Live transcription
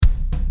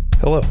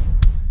Hello.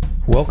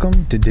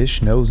 Welcome to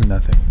Dish Knows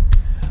Nothing.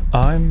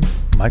 I'm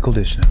Michael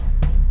Dishnow.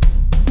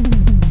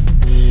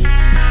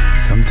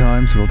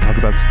 Sometimes we'll talk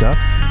about stuff,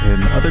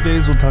 and other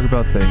days we'll talk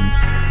about things.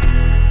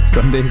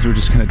 Some days we're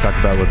just going to talk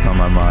about what's on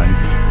my mind.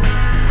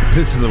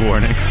 This is a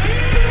warning.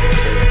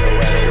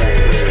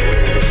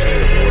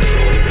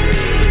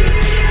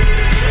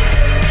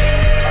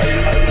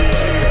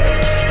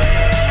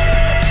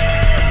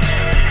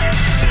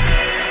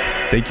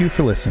 Thank you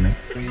for listening.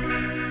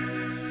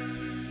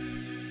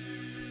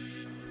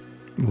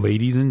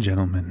 Ladies and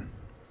gentlemen,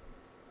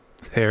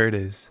 there it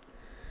is.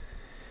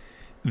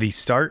 The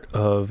start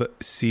of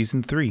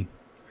Season 3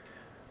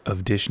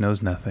 of Dish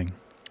Knows Nothing.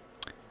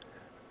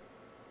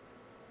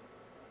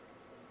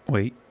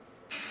 Wait.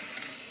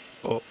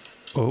 Oh.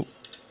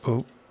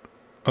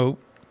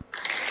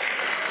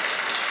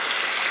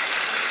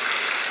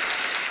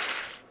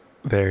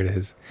 There it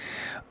is.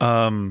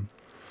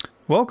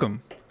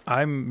 Welcome.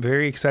 I'm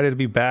very excited to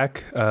be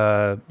back.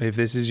 If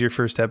this is your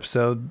first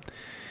episode,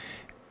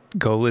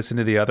 go listen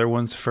to the other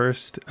ones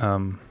first.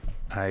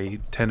 I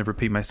tend to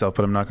repeat myself,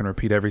 but I'm not going to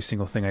repeat every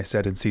single thing I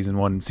said in Season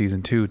 1 and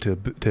Season 2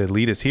 to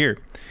lead us here.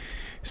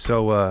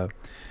 So,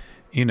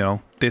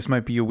 this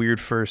might be a weird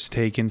first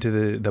take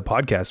into the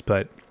podcast,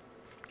 but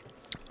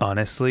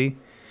honestly,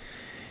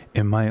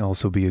 it might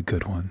also be a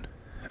good one.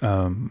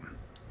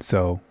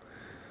 So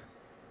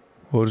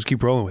we'll just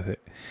keep rolling with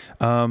it.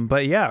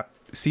 But yeah,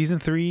 Season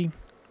 3,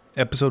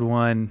 Episode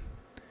 1,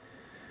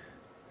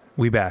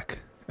 we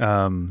back.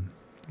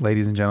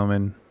 Ladies and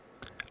gentlemen,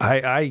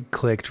 I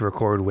clicked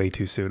record way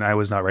too soon. I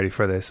was not ready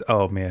for this.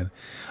 Oh, man.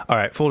 All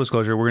right, full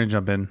disclosure, we're going to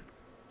jump in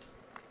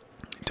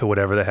to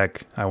whatever the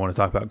heck I want to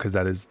talk about, because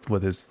that is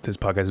what this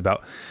podcast is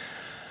about.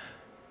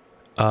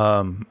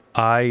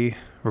 I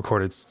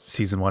recorded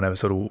Season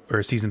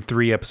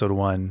 3, Episode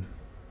 1,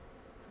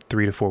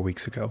 3 to 4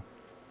 weeks ago.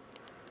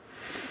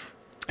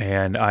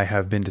 And I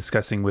have been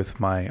discussing with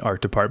my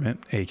art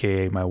department,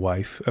 aka my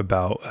wife,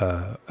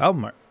 about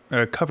album art,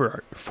 cover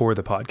art for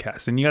the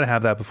podcast. And you got to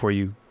have that before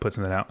you put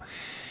something out.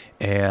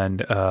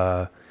 And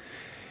I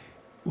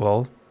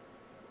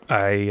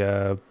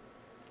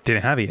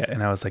didn't have it yet,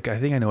 and I was like, I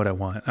think I know what I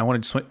want. I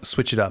want to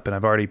switch it up, and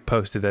I've already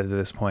posted it at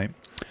this point.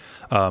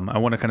 I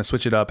want to kind of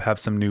switch it up, have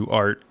some new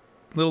art,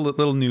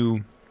 little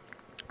new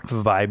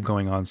vibe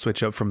going on,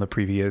 switch up from the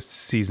previous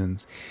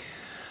seasons.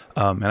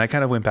 And I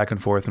kind of went back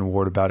and forth and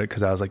warred about it,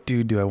 because I was like,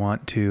 dude, do I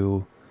want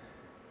to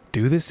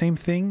do the same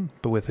thing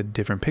but with a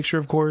different picture,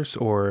 of course,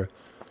 or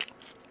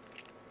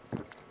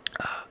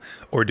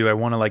do I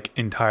want to like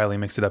entirely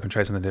mix it up and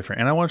try something different?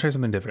 And I want to try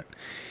something different.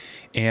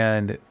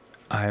 And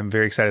I'm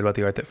very excited about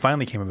the art that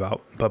finally came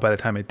about. But by the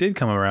time it did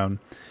come around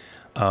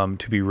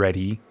to be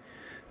ready,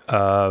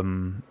 I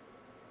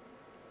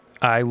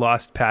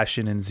lost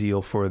passion and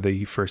zeal for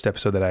the first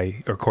episode that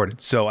I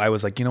recorded. So I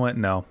was like, you know what?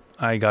 No,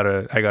 I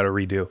gotta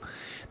redo.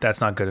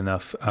 That's not good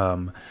enough.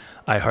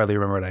 I hardly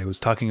remember what I was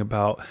talking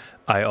about.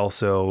 I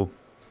also,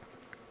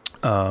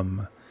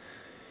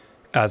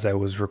 as I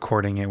was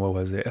recording it, what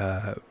was it?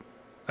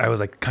 I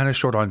was like kind of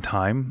short on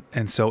time.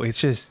 And so it's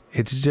just,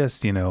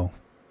 just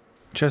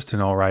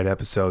an all right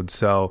episode.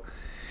 So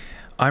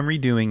I'm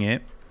redoing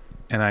it,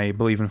 and I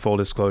believe in full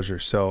disclosure.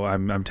 So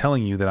I'm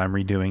telling you that I'm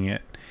redoing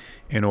it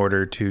in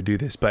order to do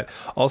this. But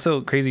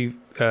also crazy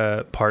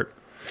part,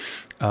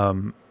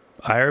 I've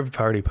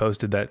already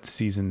posted that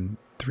Season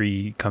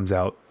 3 comes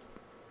out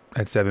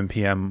at 7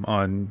 p.m.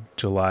 on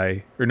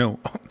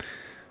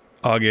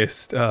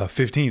August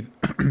 15th.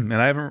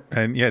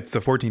 It's the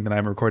 14th, and I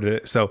haven't recorded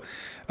it. So,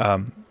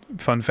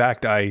 fun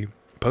fact, I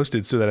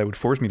posted so that it would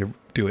force me to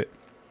do it.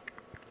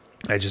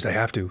 I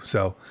have to.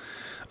 So,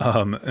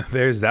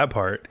 there's that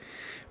part.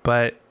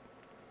 But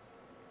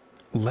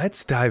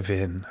let's dive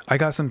in. I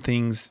got some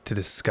things to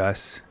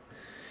discuss.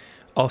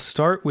 I'll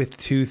start with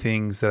two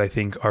things that I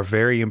think are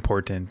very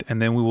important,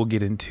 and then we will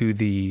get into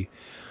the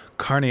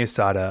carne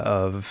asada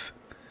of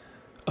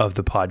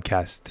the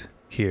podcast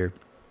here.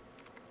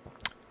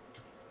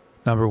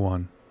 Number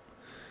one,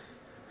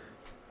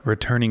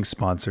 returning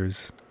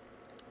sponsors.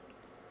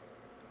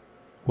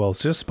 Well,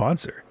 it's just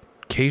sponsor.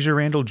 Kasia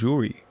Randall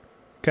Jewelry.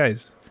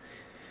 Guys,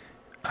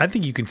 I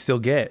think you can still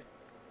get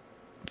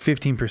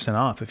 15%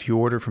 off if you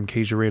order from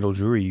Kasia Randall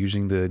Jewelry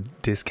using the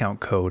discount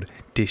code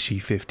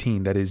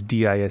DISHY15. That is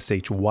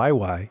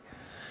DISHYY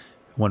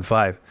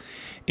 15.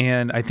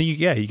 And I think,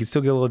 you can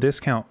still get a little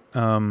discount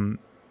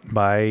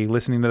by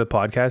listening to the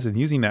podcast and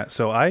using that.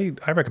 So I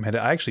recommend it.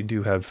 I actually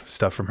do have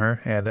stuff from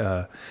her, and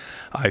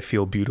I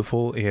feel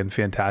beautiful and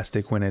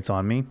fantastic when it's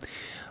on me.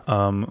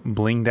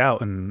 Blinged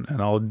out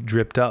and all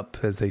dripped up,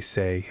 as they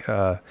say.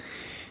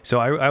 So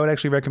I would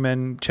actually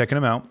recommend checking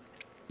them out.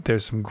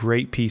 There's some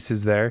great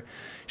pieces there.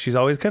 She's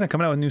always kind of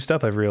coming out with new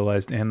stuff, I've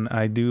realized, and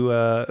I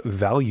do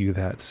value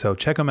that. So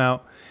check them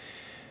out.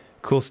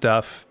 Cool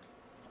stuff.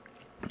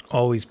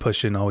 Always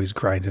pushing, always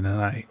grinding,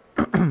 and I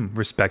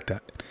respect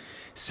that.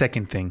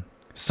 Second thing,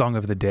 song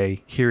of the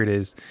day. Here it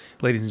is.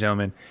 Ladies and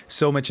gentlemen,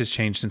 so much has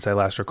changed since I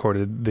last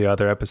recorded the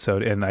other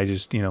episode, and I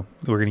just, we're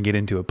going to get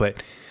into it.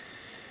 But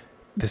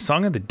the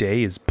song of the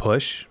day is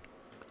Push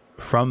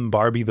from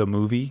Barbie the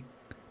movie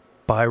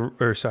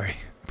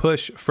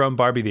Push from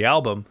Barbie the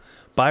album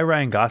by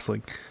Ryan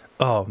Gosling.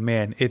 Oh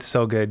man, it's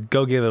so good.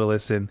 Go give it a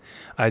listen.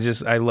 I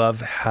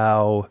love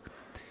how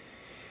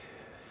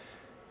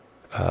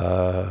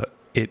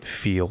it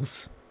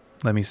feels.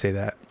 Let me say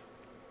that.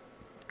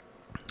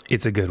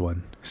 It's a good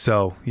one.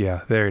 So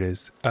yeah, there it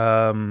is.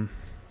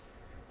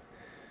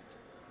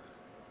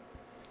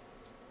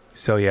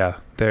 So yeah,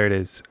 there it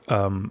is.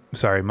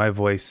 Sorry, my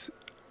voice.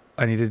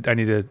 I need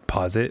to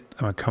pause it.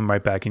 I'm gonna come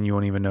right back, and you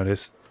won't even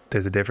notice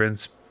there's a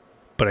difference.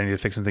 But I need to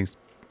fix some things.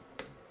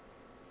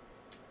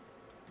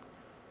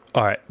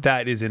 All right,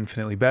 that is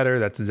infinitely better.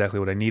 That's exactly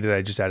what I needed.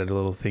 I just added a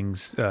little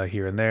things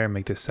here and there,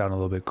 make this sound a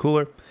little bit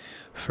cooler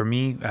for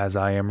me as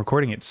I am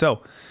recording it.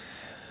 So,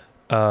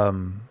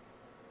 the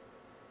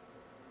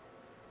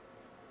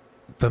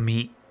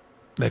meat,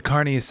 the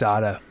carne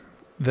asada,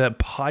 the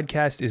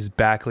podcast is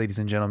back, ladies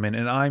and gentlemen,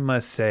 and I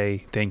must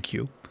say thank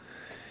you.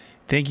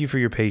 Thank you for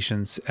your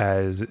patience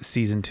as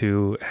season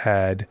 2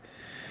 had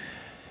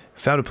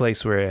found a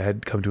place where it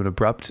had come to an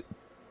abrupt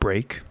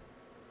break.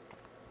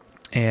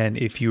 And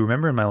if you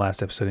remember in my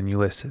last episode and you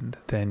listened,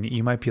 then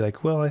you might be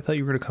like, well, I thought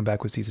you were going to come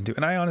back with season 2.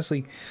 And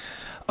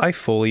I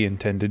fully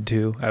intended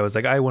to. I was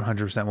like, I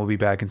 100% will be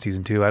back in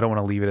season 2. I don't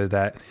want to leave it at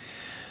that.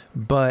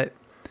 But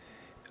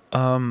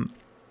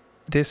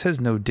this has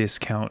no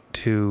discount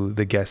to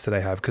the guests that I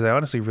have, because I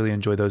honestly really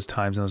enjoy those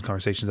times and those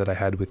conversations that I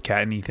had with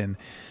Kat and Ethan.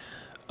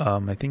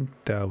 I think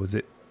that was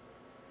it.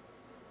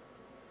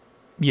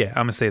 Yeah, I'm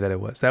going to say that it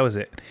was. That was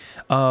it.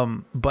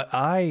 But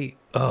I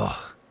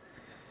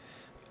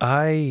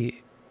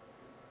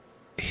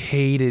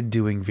hated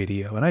doing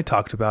video, and I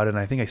talked about it, and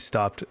I think I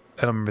stopped.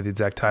 I don't remember the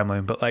exact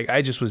timeline, but like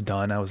I just was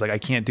done. I was like, I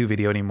can't do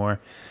video anymore.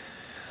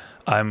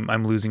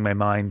 I'm losing my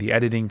mind. The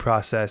editing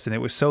process, and it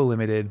was so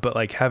limited, but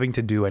like having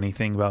to do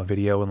anything about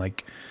video and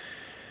like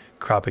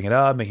cropping it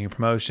up, making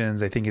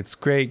promotions, I think it's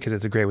great because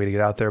it's a great way to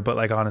get out there. But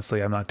like,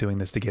 honestly, I'm not doing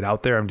this to get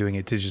out there. I'm doing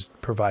it to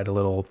just provide a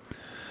little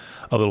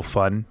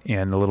fun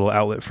and a little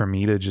outlet for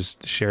me to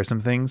just share some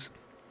things.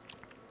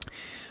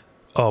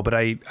 Oh, but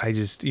I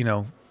just,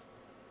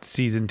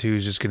 season 2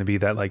 is just going to be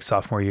that like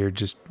sophomore year.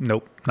 Just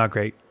nope, not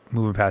great.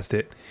 Moving past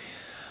it.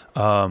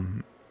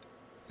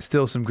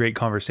 Still some great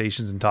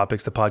conversations and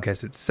topics. The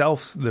podcast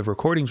itself, the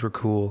recordings were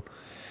cool,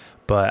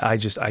 but I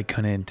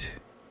couldn't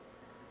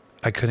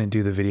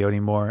do the video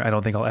anymore. I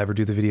don't think I'll ever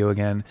do the video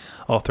again.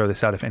 I'll throw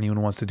this out if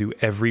anyone wants to do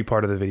every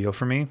part of the video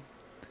for me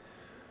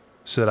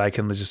so that I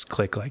can just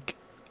click like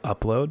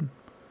upload.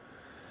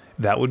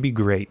 That would be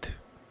great.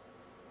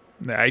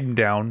 I'm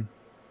down,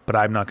 but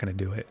I'm not going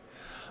to do it.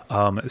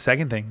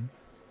 Second thing,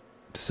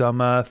 some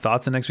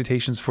thoughts and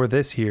expectations for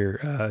this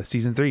here,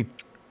 season 3.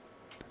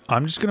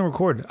 I'm just going to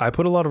record. I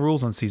put a lot of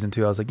rules on season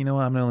 2. I was like, you know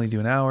what? I'm going to only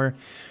do an hour,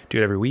 do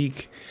it every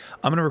week.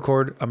 I'm going to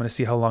record. I'm going to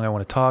see how long I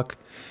want to talk.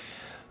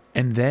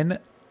 And then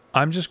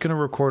I'm just going to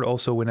record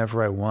also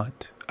whenever I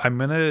want. I'm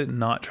going to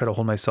not try to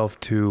hold myself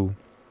to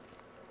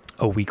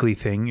a weekly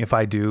thing. If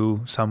I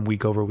do some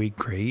week over week,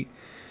 great.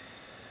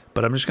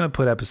 But I'm just going to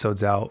put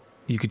episodes out.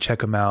 You could check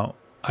them out.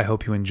 I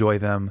hope you enjoy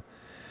them.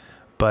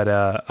 But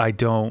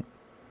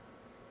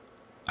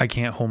I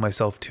can't hold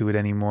myself to it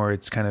anymore.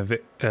 It's kind of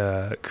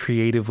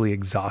creatively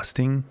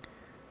exhausting.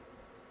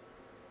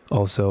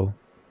 Also,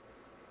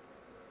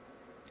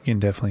 you can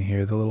definitely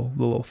hear the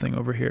little thing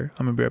over here.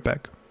 I'm going to be right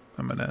back.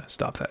 I'm going to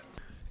stop that.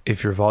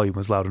 If your volume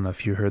was loud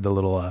enough, you heard the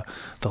little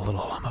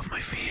hum of my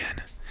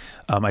fan.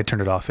 I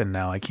turned it off and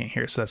now I can't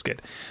hear it, so that's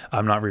good.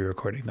 I'm not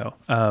re-recording though.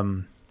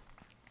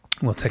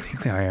 Well,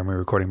 technically I am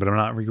re-recording, but I'm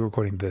not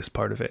re-recording this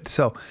part of it.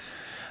 So,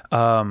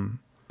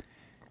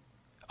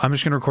 I'm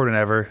just going to record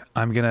whenever.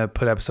 I'm going to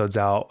put episodes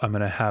out. I'm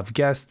going to have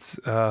guests,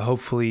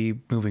 hopefully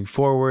moving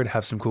forward,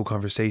 have some cool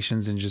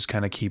conversations and just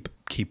kind of keep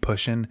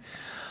pushing.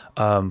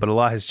 But a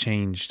lot has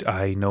changed.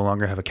 I no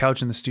longer have a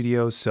couch in the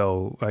studio,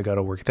 so I got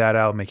to work that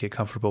out, make it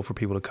comfortable for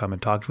people to come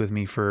and talk with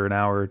me for an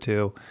hour or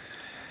two.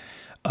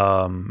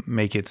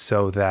 Make it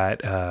so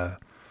that, I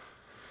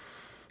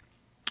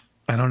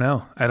don't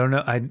know.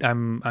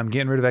 I'm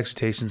getting rid of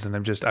expectations, and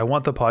I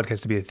want the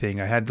podcast to be a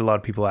thing. I had a lot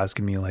of people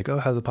asking me like, oh,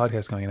 how's the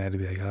podcast going? And I had to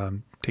be like, oh,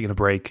 I'm taking a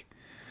break,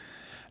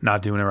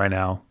 not doing it right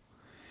now.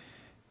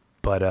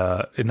 But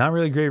not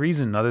really a great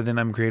reason other than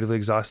I'm creatively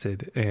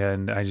exhausted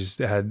and I just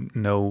had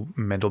no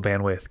mental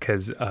bandwidth.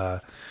 Because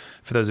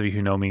for those of you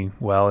who know me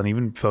well, and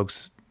even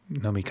folks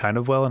know me kind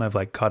of well, and I've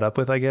like caught up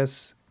with, I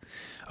guess,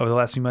 over the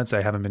last few months,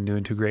 I haven't been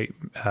doing too great.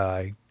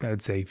 I'd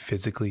say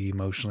physically,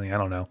 emotionally, I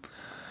don't know.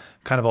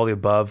 Kind of all the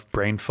above,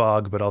 brain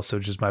fog, but also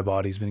just my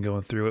body's been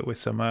going through it with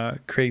some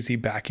crazy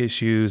back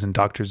issues and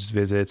doctor's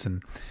visits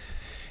and,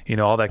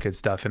 all that good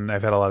stuff. And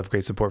I've had a lot of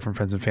great support from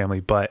friends and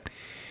family, but,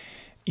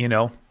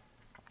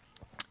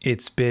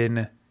 it's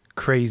been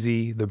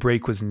crazy. The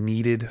break was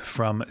needed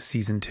from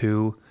season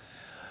 2,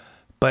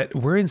 but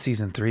we're in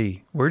season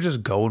 3. We're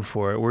just going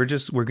for it. We're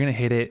going to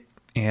hit it,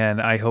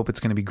 and I hope it's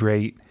going to be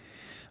great.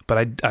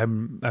 But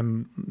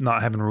I'm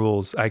not having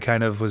rules. I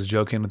kind of was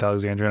joking with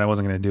Alexandra, and I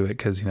wasn't going to do it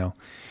because,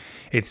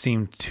 it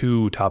seemed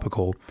too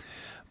topical.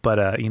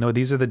 But,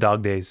 these are the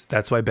dog days.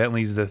 That's why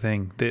Bentley's the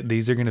thing.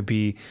 These are going to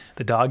be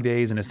the dog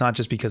days. And it's not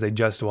just because I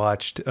just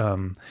watched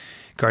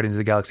Guardians of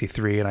the Galaxy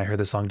 3 and I heard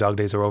the song Dog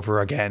Days Are Over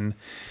again.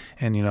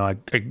 And, I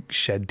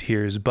shed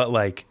tears. But,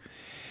 I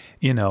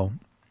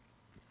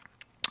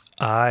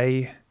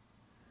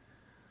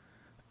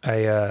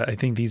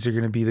think these are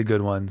going to be the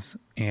good ones.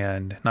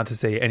 And not to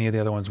say any of the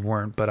other ones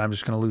weren't, but I'm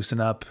just going to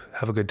loosen up,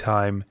 have a good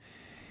time.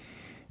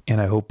 And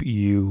I hope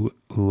you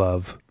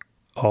love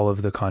all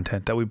of the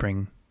content that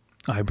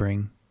I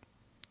bring,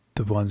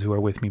 the ones who are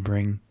with me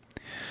bring.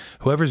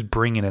 Whoever's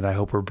bringing it, I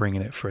hope we're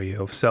bringing it for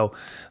you. So,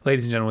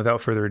 ladies and gentlemen,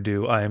 without further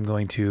ado, I am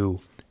going to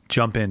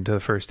jump into the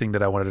first thing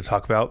that I wanted to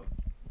talk about.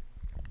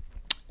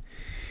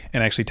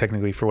 And actually,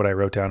 technically, for what I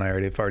wrote down,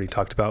 I've already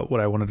talked about what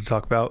I wanted to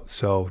talk about.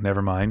 So,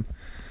 never mind.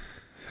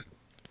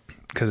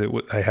 Because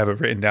I have it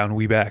written down,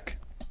 we back.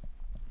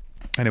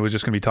 And it was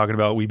just going to be talking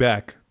about we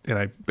back. And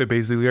I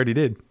basically already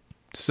did.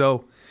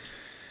 So,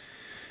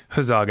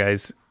 huzzah,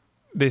 guys.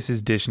 This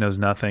is Dish Knows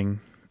Nothing.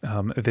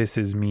 This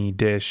is me,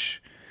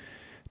 Dish.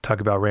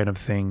 Talk about random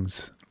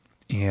things.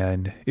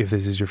 And if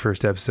this is your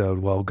first episode,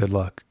 well, good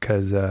luck.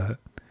 Because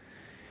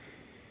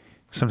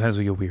sometimes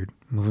we get weird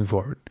moving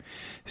forward.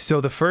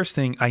 So the first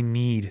thing I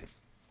need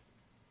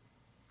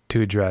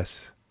to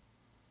address.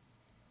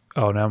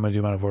 Oh, now I'm going to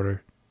do them out of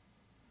order.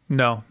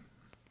 No.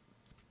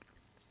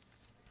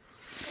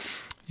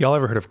 Y'all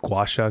ever heard of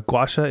gua sha?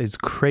 Gua sha is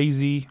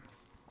crazy.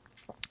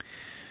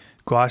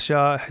 Gua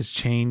sha has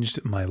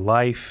changed my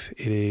life.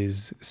 It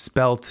is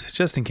spelt,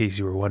 just in case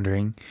you were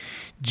wondering,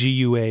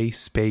 GUA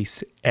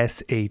space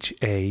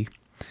SHA.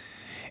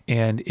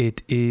 And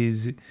it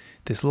is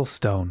this little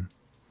stone.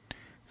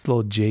 This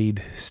little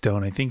jade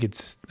stone. I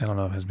don't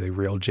know if it has to be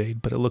real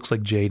jade, but it looks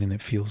like jade and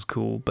it feels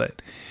cool.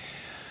 But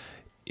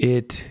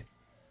it's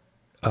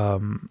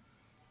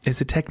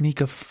a technique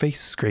of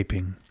face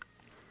scraping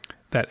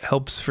that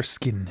helps for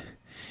skin.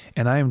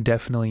 And I am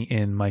definitely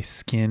in my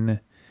skin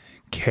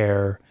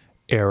care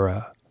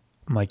era.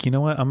 I'm like, you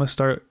know what? I'm going to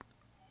start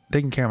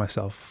taking care of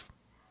myself.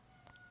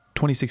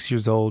 26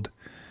 years old.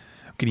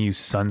 I'm going to use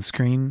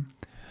sunscreen.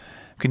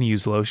 I'm going to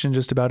use lotion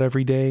just about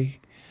every day.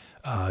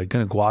 Going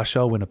to gua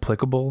sha when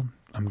applicable.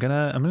 I'm going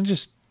to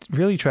just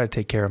really try to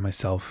take care of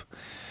myself.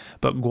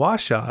 But gua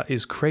sha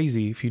is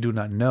crazy if you do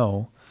not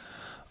know.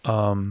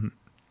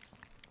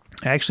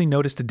 I actually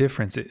noticed a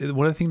difference.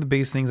 One of the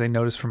biggest things I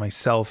noticed for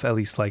myself, at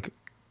least like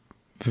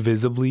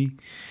visibly,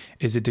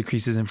 is it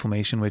decreases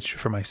inflammation, which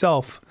for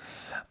myself,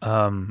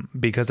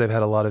 because I've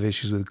had a lot of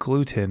issues with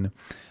gluten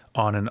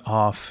on and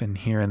off and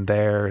here and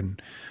there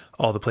and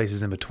all the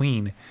places in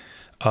between,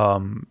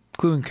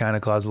 gluten kind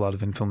of causes a lot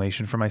of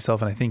inflammation for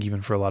myself. And I think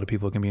even for a lot of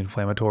people, it can be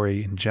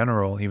inflammatory in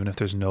general, even if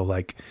there's no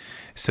like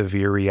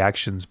severe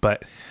reactions.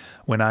 But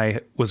when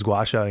I was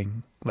gua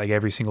shaing like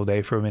every single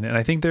day for a minute, and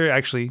I think I'm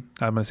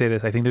going to say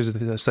this, I think there's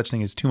a such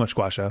thing as too much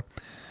gua sha,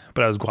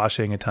 but I was gua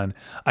shaing a ton.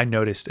 I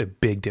noticed a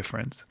big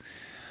difference.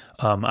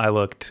 I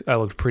looked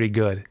pretty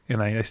good,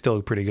 and I still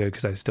look pretty good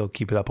because I still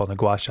keep it up on the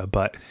gua sha,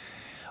 but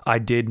I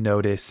did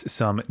notice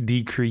some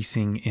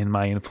decreasing in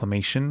my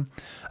inflammation,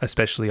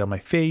 especially on my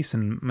face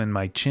and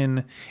my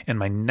chin and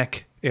my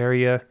neck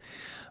area.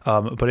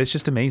 But it's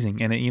just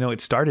amazing. And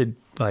it started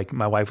like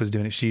my wife was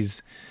doing it.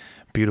 She's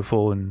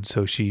beautiful, and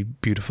so she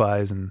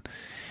beautifies and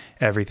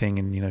everything.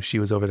 And, she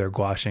was over there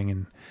gouaching,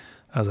 and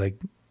I was like,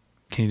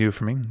 can you do it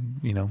for me?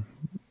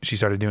 She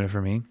started doing it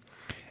for me.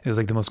 It was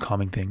like the most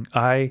calming thing.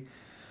 I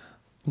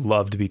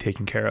love to be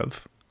taken care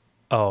of.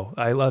 Oh,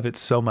 I love it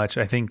so much.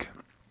 I think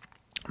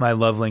my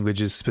love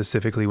language is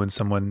specifically when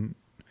someone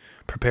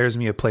prepares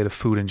me a plate of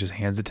food and just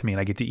hands it to me and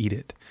I get to eat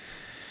it.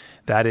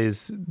 That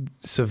is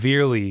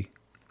severely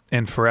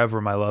and forever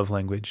my love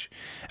language.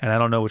 And I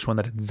don't know which one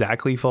that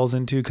exactly falls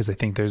into, because I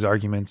think there's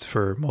arguments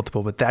for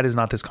multiple, but that is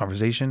not this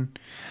conversation.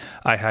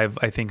 I have,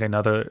 I think,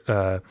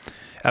 another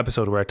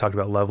episode where I talked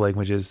about love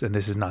languages, and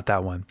this is not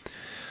that one.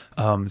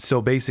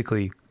 So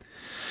basically,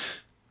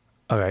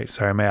 all right,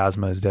 sorry, my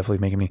asthma is definitely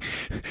making me,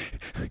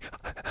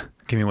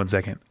 give me 1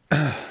 second.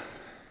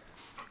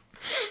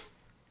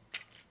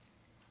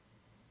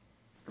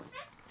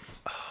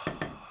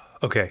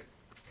 Okay.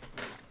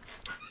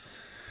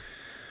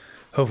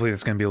 Hopefully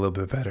that's going to be a little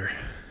bit better.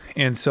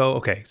 And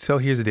so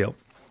here's the deal.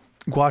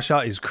 Gua sha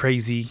is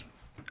crazy.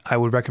 I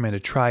would recommend to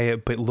try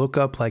it, but look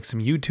up like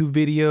some YouTube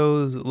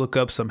videos, look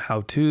up some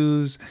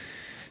how-tos.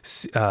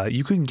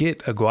 You can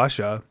get a gua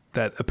sha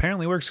that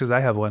apparently works, because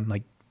I have one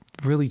like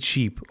really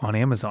cheap on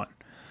Amazon.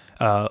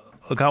 I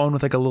got one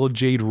with like a little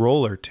jade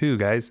roller too,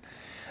 guys.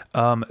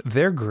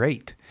 They're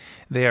great.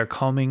 They are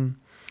calming.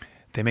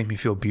 They make me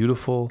feel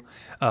beautiful.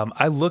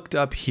 I looked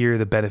up here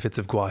the benefits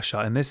of gua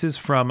sha, and this is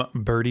from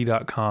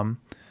birdie.com.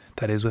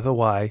 That is with a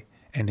Y,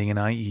 ending in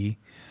IE.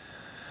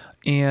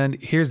 And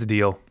here's the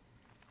deal.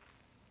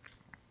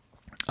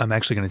 I'm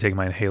actually going to take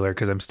my inhaler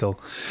because I'm still...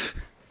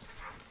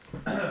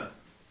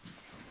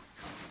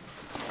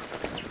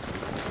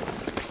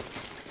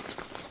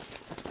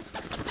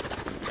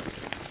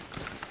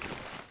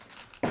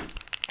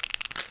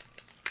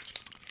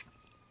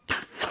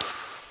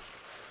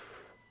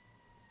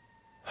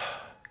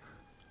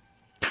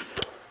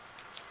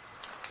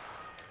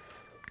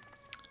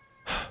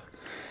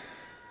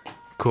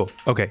 Cool.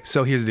 Okay,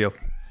 so here's the deal.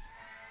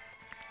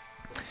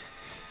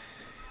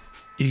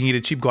 You can get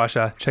a cheap gua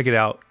sha. Check it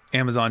out.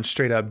 Amazon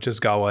straight up just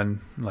got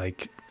one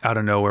like out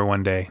of nowhere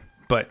one day.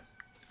 But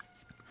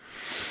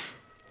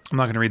I'm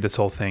not going to read this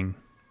whole thing.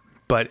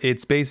 But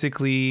it's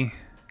basically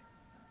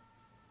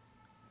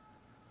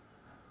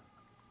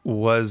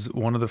was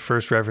one of the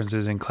first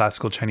references in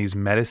classical Chinese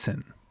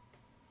medicine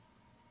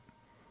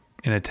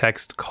in a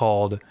text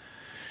called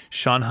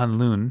Shan Han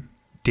Lun,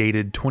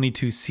 dated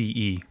 22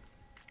 CE.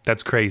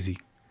 That's crazy.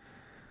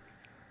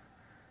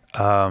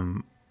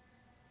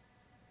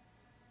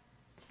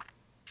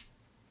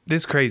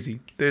 This is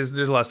crazy. There's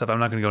a lot of stuff. I'm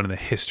not going to go into the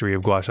history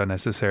of gua sha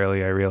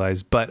necessarily, I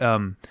realize, but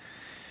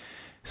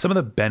some of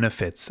the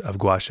benefits of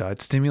gua sha,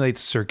 it stimulates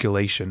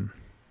circulation.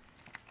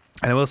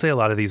 And I will say a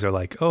lot of these are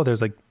like, oh,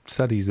 there's like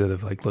studies that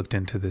have like looked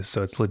into this,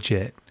 so it's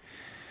legit.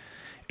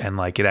 And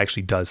like it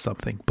actually does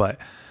something, but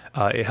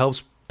it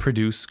helps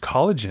produce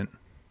collagen,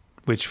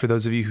 which for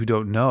those of you who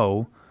don't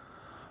know,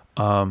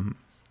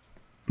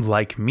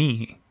 like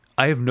me,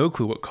 I have no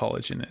clue what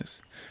collagen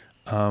is.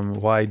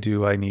 Why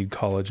do I need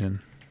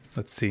collagen?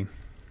 Let's see.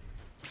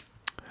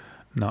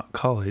 Not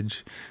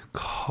college,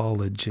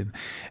 collagen.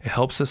 It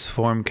helps us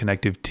form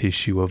connective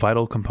tissue, a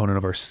vital component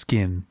of our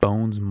skin,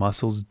 bones,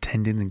 muscles,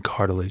 tendons, and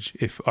cartilage.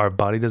 If our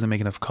body doesn't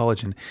make enough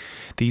collagen,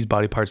 these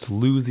body parts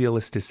lose the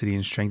elasticity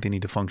and strength they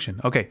need to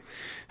function. Okay,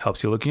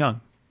 helps you look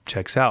young.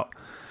 Checks out.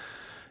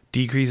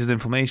 Decreases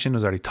inflammation. I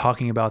was already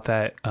talking about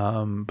that.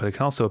 But it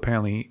can also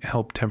apparently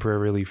help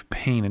temporarily relieve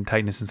pain and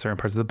tightness in certain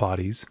parts of the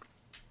bodies.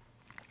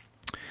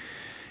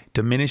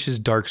 Diminishes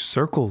dark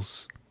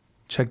circles.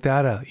 Check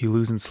that out. You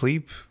lose in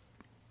sleep.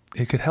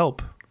 It could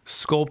help.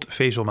 Sculpt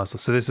facial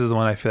muscles. So this is the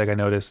one I feel like I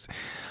noticed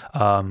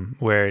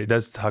where it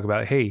does talk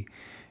about, hey,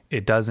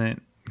 it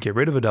doesn't get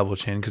rid of a double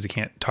chin because it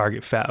can't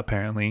target fat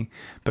apparently,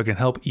 but can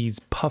help ease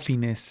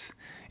puffiness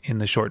in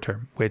the short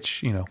term,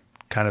 which, you know,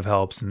 kind of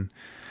helps and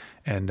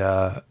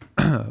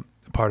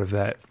part of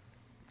that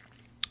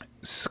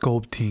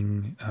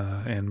sculpting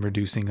and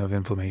reducing of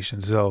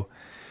inflammation. So,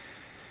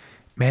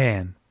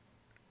 man.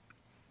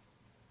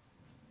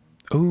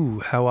 Ooh,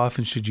 how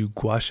often should you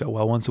gua sha?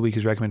 Well, once a week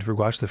is recommended for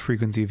gua sha. The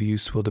frequency of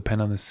use will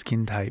depend on the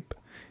skin type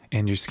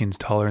and your skin's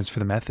tolerance for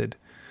the method.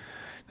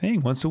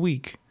 Dang, once a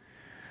week.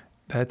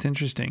 That's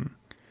interesting.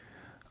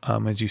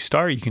 As you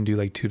start, you can do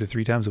like 2 to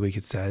 3 times a week,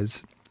 it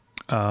says.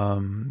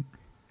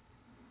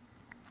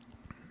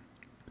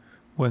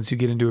 Once you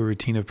get into a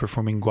routine of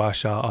performing gua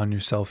sha on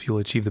yourself, you'll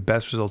achieve the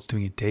best results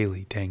doing it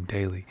daily. Dang,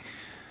 daily.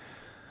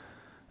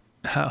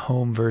 At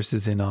home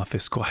versus in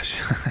office gua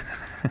sha.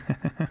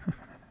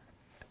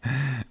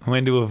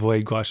 When to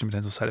avoid gua sha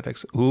potential side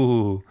effects.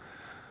 Ooh.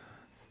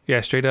 Yeah,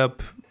 straight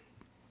up,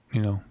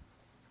 you know,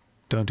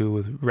 don't do it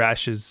with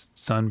rashes,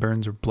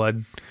 sunburns, or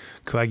blood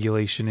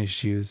coagulation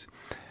issues.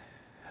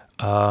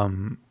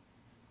 Could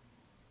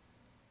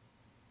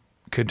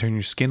turn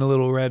your skin a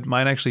little red.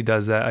 Mine actually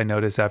does that. I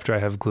notice after I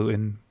have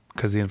gluten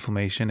because the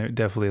inflammation, it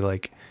definitely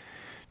like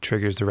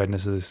triggers the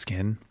redness of the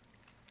skin.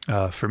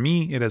 For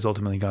me, it has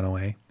ultimately gone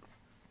away.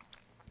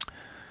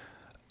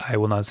 I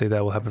will not say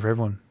that will happen for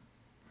everyone.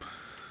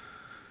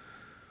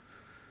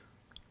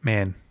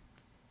 Man,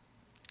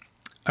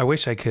 I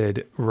wish I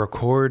could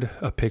record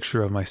a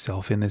picture of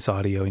myself in this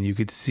audio and you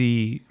could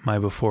see my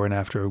before and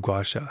after of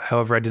gua sha.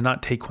 However, I did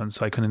not take one,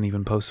 so I couldn't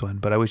even post one.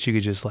 But I wish you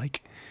could just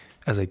like,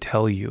 as I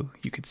tell you,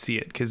 you could see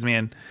it. Because,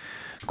 man,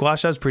 gua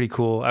sha is pretty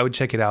cool. I would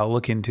check it out,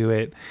 look into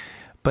it.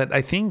 But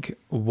I think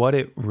what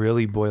it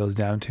really boils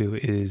down to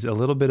is a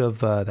little bit of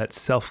that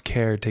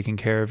self-care, taking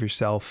care of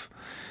yourself,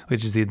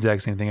 which is the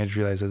exact same thing. I just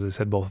realized as I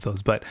said both of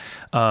those. But,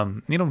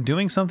 you know,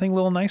 doing something a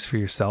little nice for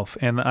yourself.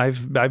 And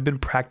I've been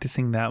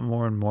practicing that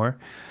more and more.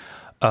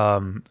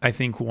 I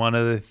think one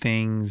of the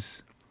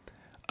things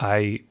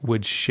I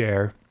would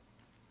share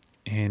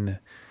in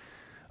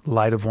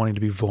light of wanting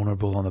to be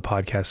vulnerable on the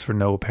podcast for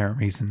no apparent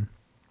reason,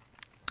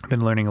 I've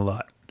been learning a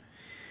lot.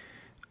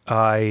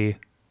 I've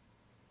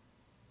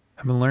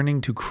been learning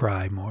to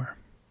cry more.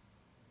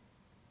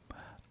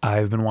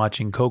 I've been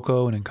watching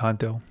Coco and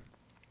Encanto.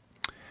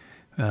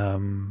 I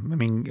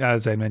mean,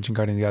 as I mentioned,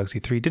 Guardians of the Galaxy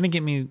 3 didn't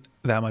get me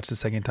that much the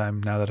second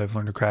time. Now that I've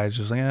learned to cry, it's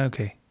just like,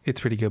 okay, it's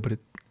pretty good, but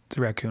it's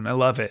a raccoon. I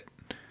love it.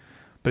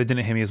 But it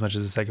didn't hit me as much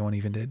as the second one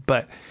even did.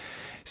 But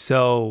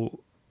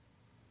so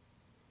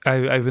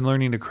I've been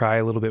learning to cry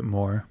a little bit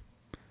more.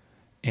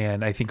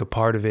 And I think a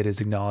part of it is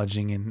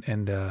acknowledging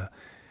and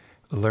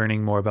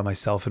learning more about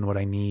myself and what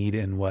I need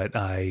and what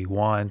I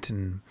want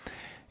and,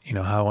 you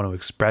know, how I want to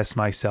express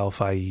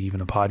myself, i.e.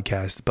 even a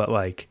podcast. But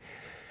like,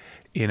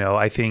 you know,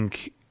 I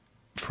think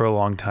for a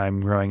long time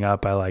growing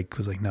up, I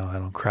was like, no, I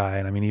don't cry.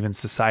 And I mean, even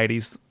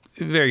society's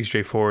very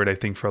straightforward. I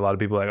think for a lot of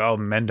people like, oh,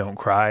 men don't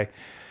cry.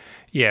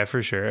 Yeah,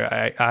 for sure.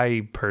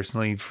 I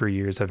personally for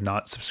years have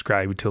not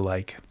subscribed to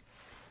like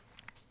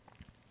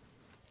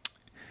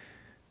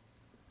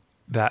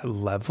that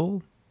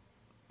level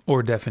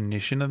or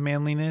definition of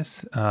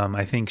manliness.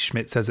 I think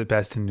Schmidt says it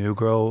best in New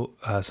Girl,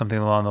 something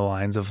along the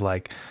lines of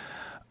like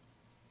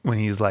when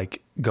he's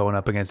like going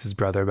up against his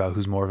brother about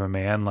who's more of a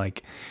man,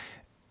 like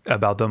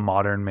about the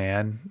modern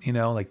man, you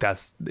know, like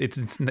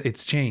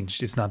it's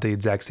changed. It's not the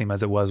exact same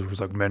as it was. Where it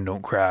was like, men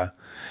don't cry,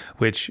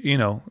 which, you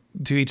know,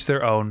 to each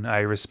their own. I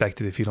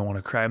respect it if you don't want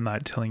to cry. I'm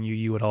not telling you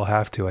you would all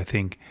have to. I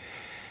think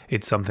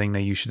it's something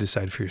that you should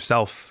decide for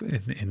yourself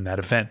in that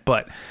event.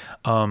 But,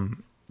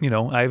 you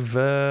know, I've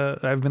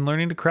been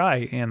learning to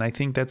cry, and I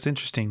think that's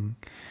interesting.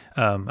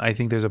 I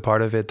think there's a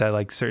part of it that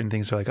like certain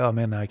things are like, oh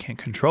man, now I can't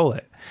control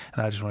it,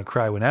 and I just want to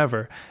cry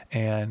whenever.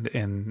 And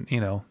you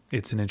know,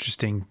 it's an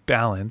interesting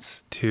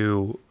balance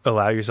to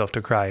allow yourself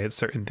to cry at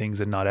certain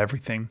things and not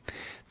everything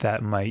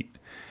that might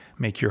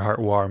make your heart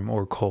warm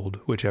or cold,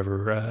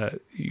 whichever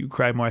you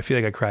cry more. I feel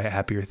like I cry at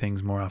happier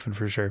things more often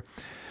for sure.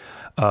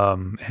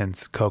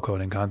 Hence Coco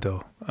and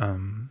Encanto.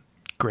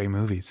 Great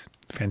movies,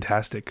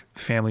 fantastic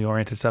family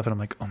oriented stuff. And I'm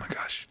like, oh my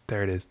gosh,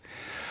 there it is.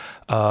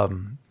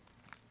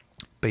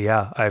 But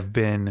yeah, I've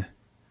been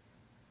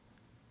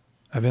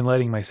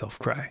letting myself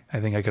cry.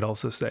 I think I could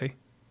also say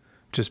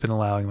just been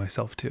allowing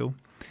myself to,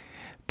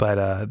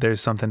 but,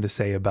 there's something to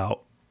say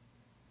about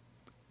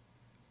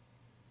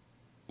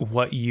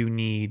what you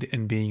need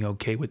and being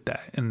okay with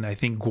that. And I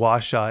think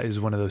gua sha is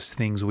one of those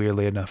things,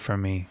 weirdly enough for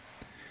me,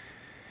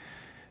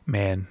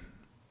 man.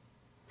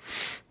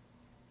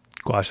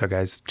 Gua sha,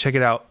 guys, check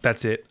it out.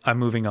 That's it. I'm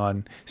moving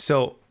on.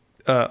 So,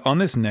 on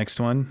this next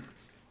one,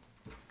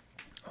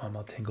 I'm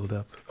all tangled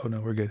up. Oh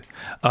no, we're good.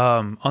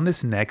 On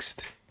this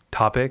next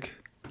topic,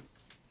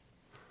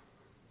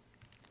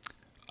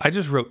 I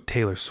just wrote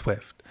Taylor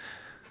Swift.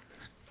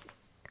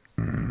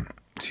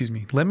 Excuse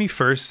me. Let me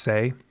first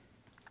say,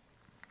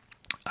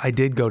 I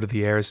did go to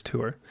the Eras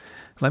tour.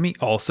 Let me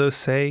also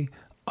say,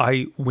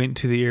 I went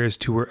to the Eras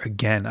tour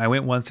again. I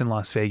went once in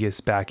Las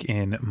Vegas back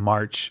in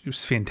March. It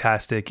was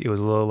fantastic. It was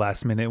a little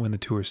last minute when the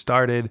tour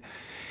started.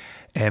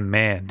 And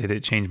man, did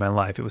it change my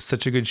life. It was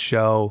such a good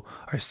show.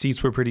 Our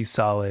seats were pretty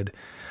solid.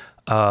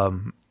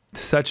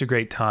 Such a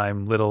great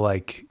time. Little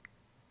like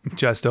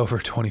just over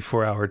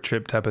 24-hour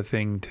trip type of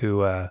thing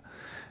to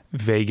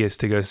Vegas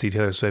to go see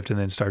Taylor Swift and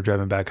then start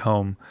driving back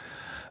home.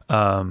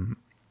 And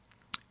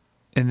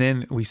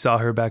then we saw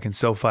her back in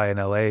SoFi in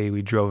LA.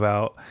 We drove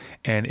out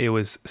and it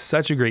was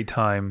such a great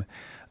time.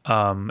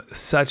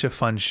 Such a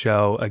fun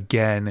show.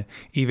 Again,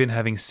 even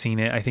having seen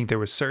it, I think there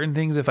were certain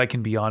things, if I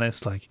can be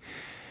honest, like,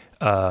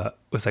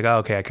 was like, oh,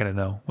 okay, I kind of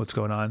know what's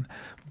going on,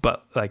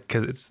 but like,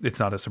 cause it's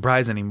not a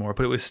surprise anymore,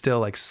 but it was still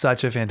like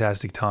such a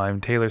fantastic time.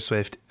 Taylor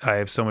Swift, I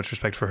have so much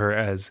respect for her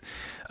as,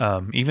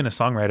 even a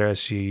songwriter, as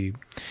she,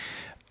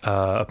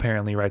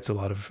 apparently writes a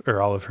lot of,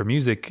 or all of her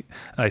music.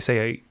 I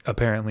say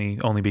apparently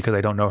only because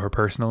I don't know her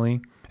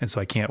personally. And so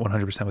I can't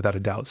 100% without a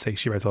doubt say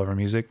she writes all of her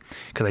music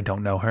because I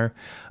don't know her.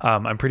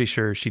 I'm pretty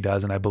sure she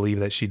does. And I believe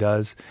that she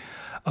does.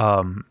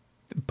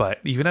 But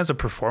even as a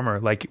performer,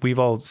 like we've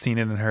all seen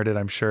it and heard it,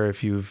 I'm sure,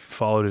 if you've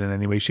followed it in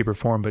any way, shape, or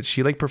form, but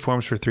she like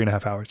performs for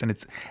 3.5 hours and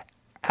it's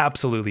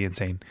absolutely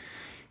insane.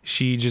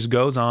 She just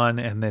goes on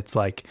and it's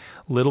like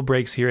little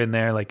breaks here and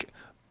there, like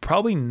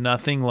probably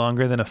nothing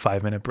longer than a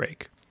 5-minute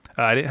break.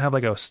 I didn't have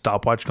like a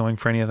stopwatch going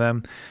for any of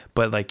them,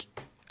 but like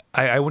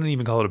I wouldn't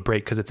even call it a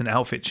break because it's an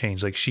outfit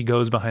change. Like she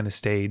goes behind the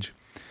stage,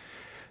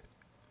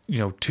 you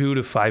know, 2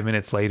 to 5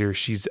 minutes later,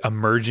 she's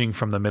emerging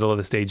from the middle of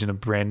the stage in a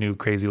brand new,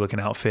 crazy looking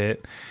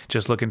outfit,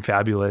 just looking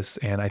fabulous.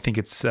 And I think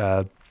it's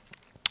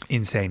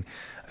insane.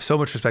 So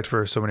much respect for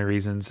her, so many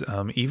reasons.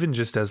 Even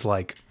just as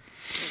like,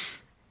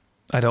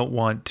 I don't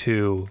want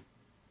to,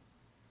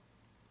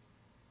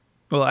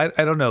 well, I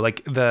don't know,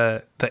 like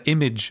the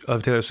image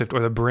of Taylor Swift or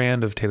the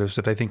brand of Taylor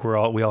Swift. I think we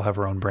all have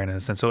our own brand in a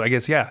sense. So I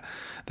guess, yeah,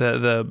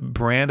 the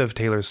brand of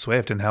Taylor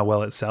Swift and how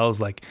well it sells,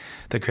 like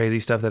the crazy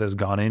stuff that has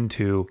gone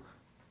into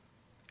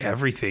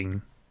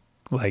everything,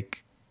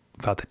 like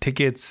about the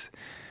tickets,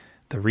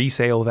 the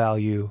resale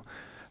value,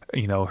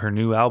 you know, her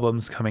new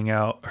albums coming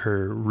out,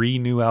 her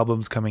new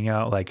albums coming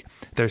out, like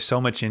there's so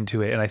much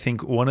into it. And I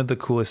think one of the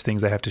coolest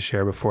things I have to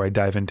share before I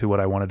dive into what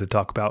I wanted to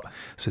talk about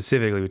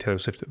specifically with Taylor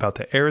Swift about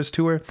the Eras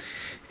tour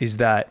is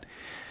that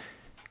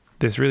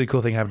this really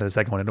cool thing happened to the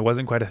second one. And it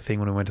wasn't quite a thing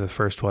when we went to the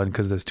first one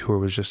because this tour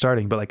was just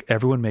starting, but like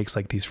everyone makes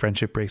like these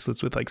friendship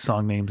bracelets with like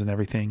song names and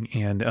everything,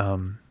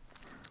 and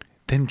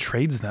then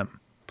trades them.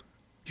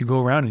 You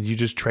go around and you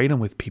just trade them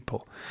with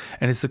people.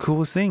 And it's the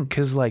coolest thing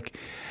because like,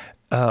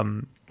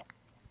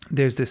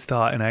 there's this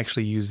thought, and I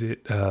actually use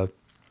it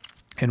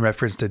in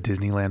reference to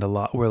Disneyland a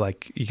lot, where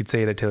like you could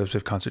say it at Taylor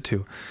Swift concert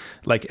too.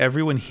 Like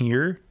everyone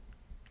here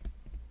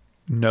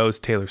knows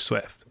Taylor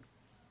Swift.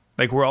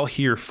 Like we're all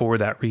here for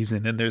that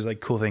reason, and there's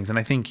like cool things. And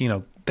I think, you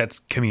know, that's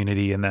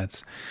community, and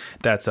that's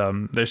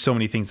there's so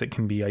many things that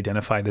can be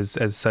identified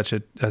as such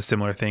a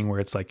similar thing where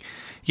it's like,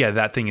 yeah,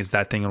 that thing is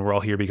that thing, and we're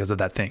all here because of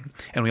that thing,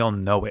 and we all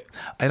know it.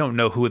 I don't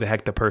know who the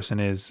heck the person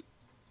is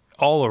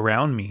all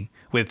around me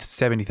with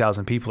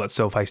 70,000 people at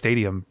SoFi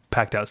Stadium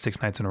packed out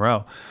 6 nights in a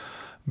row,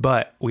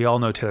 but we all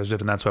know Taylor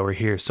Swift, and that's why we're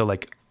here. So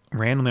like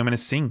randomly I'm going to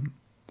sing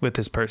with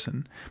this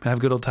person and have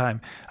a good old time.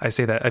 I've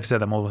said that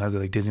multiple times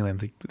at like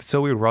Disneyland. Like, it's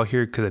so weird. We're all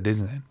here because of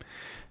Disneyland.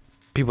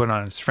 People are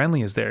not as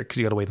friendly as there because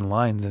you got to wait in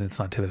lines and it's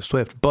not Taylor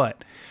Swift.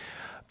 But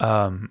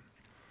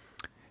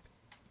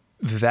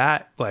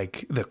that,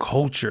 like, the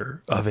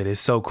culture of it is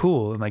so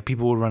cool. And like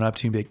people would run up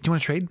to you and be like, do you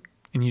want to trade?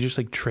 And you just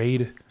like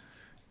trade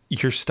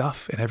your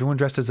stuff, and everyone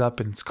dresses up,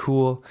 and it's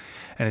cool,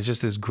 and it's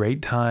just this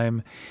great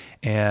time.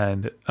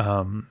 And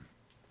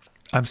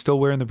I'm still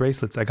wearing the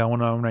bracelets. I got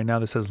one on right now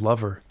that says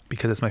Lover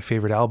because it's my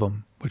favorite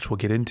album, which we'll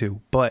get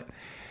into. But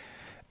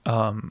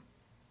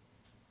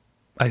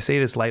I say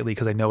this lightly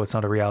because I know it's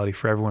not a reality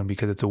for everyone,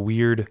 because it's a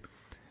weird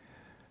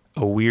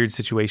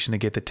situation to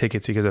get the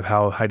tickets because of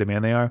how high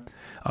demand they are.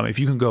 If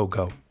you can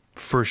go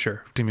for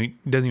sure. To me,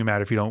 it doesn't even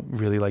matter if you don't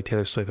really like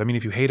Taylor Swift. I mean,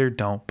 if you hate her,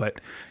 don't. But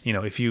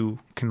if you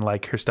can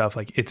like her stuff,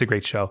 like, it's a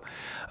great show.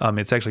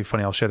 It's actually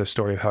funny. I'll share the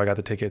story of how I got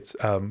the tickets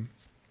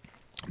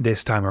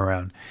this time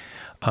around.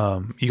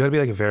 You got to be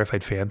like a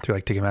verified fan through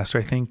like Ticketmaster,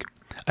 I think.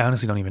 I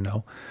honestly don't even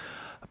know.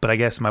 But I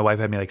guess my wife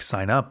had me like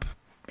sign up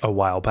a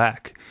while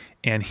back.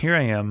 And here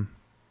I am.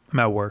 I'm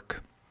at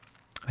work.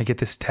 I get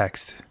this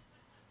text.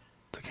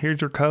 It's like,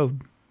 here's your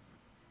code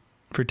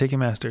for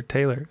Ticketmaster,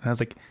 Taylor. And I was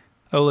like,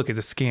 oh, look, it's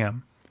a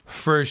scam.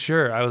 For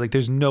sure. I was like,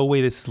 there's no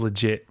way this is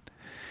legit.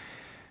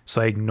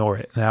 So I ignore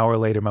it. An hour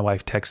later, my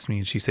wife texts me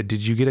and she said,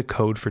 did you get a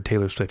code for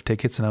Taylor Swift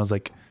tickets? And I was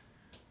like,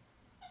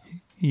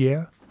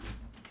 yeah.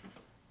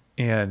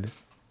 And I'm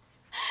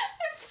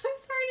so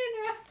sorry to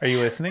interrupt. Are you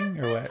listening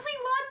or what? Bentley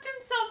locked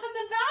himself in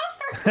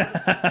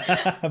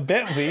the bathroom.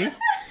 Bentley?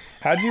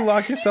 How'd you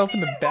lock yourself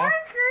in the bathroom?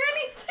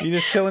 You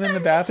just chilling in the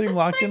bathroom,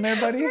 locked in there,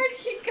 buddy? Where'd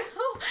he go?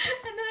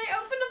 And then I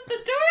opened up the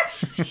door.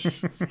 He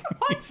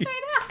walked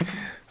right out.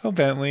 Oh,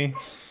 Bentley.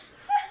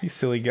 You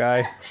silly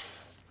guy. He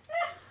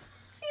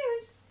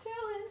was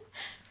chilling.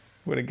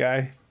 What a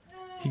guy.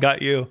 He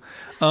got you.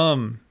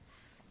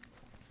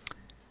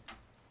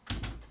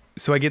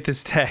 So I get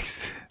this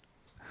text.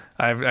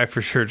 I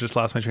for sure just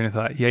lost my train of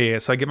thought. Yeah.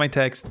 So I get my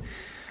text.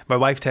 My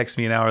wife texts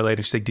me an hour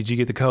later. She's like, did you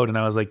get the code? And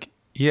I was like,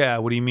 yeah,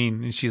 what do you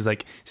mean? And she's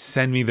like,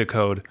 send me the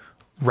code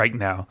right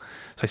now.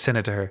 So I sent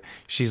it to her.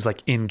 She's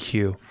like in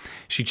queue.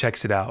 She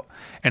checks it out.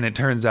 And it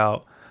turns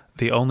out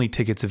the only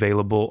tickets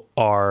available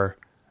are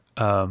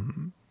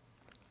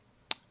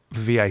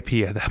VIP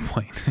at that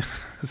point.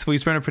 So we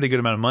spent a pretty good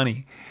amount of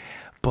money,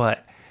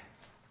 but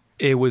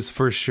it was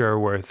for sure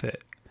worth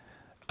it.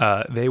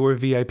 They were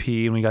VIP,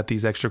 and we got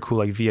these extra cool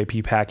like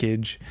VIP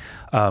package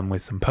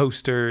with some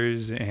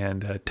posters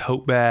and a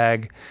tote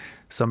bag,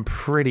 some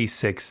pretty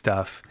sick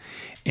stuff.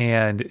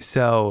 And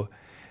so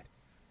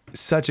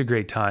such a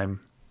great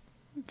time.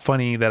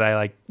 Funny that I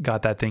like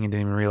got that thing and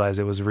didn't even realize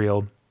it was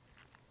real.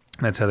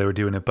 That's how they were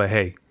doing it. But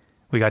hey,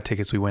 we got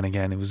tickets. We went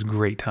again. It was a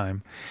great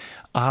time.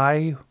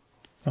 I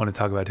want to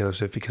talk about Taylor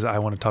Swift because I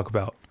want to talk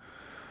about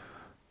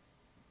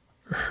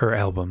her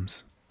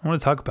albums. I want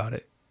to talk about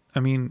it.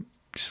 I mean,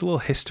 just a little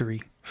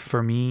history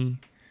for me,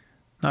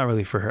 not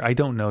really for her. I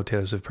don't know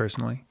Taylor Swift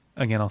personally.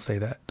 Again, I'll say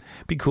that.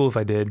 It'd be cool if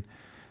I did.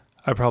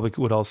 I probably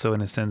would also, in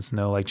a sense,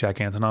 know like Jack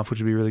Antonoff, which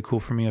would be really cool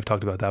for me. I've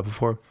talked about that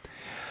before.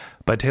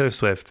 But Taylor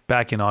Swift,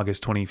 back in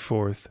October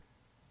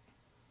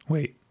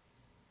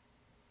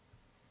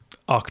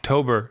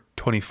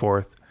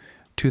 24th,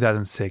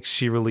 2006,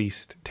 she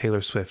released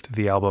Taylor Swift,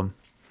 the album.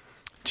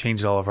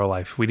 Changed all of our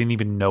life. We didn't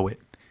even know it.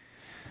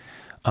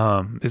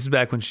 This is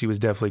back when she was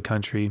definitely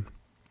country.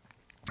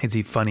 It's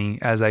funny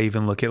as I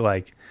even look at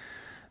like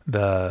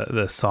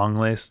the song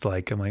list.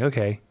 Like I'm like,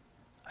 okay,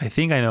 I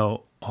think I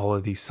know all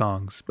of these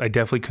songs. I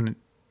definitely couldn't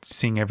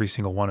sing every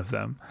single one of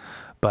them,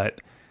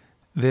 but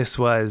this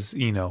was,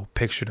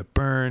 Picture to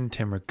Burn,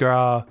 Tim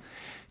McGraw,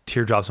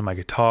 Teardrops on My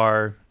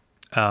Guitar,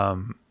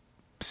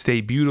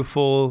 Stay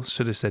Beautiful,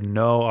 Should Have Said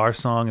No, Our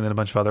Song, and then a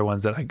bunch of other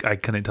ones that I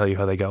couldn't tell you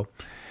how they go.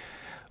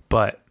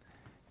 But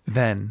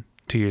then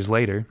 2 years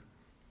later,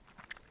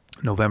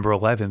 November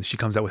 11th, she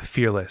comes out with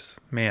Fearless.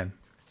 Man,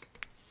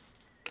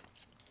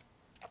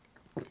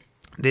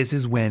 this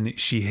is when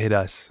she hit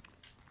us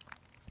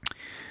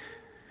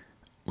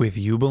with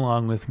You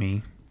Belong With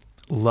Me,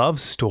 Love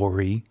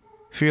Story,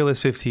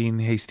 Fearless 15,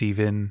 Hey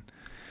Steven,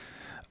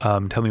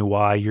 Tell Me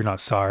Why, You're Not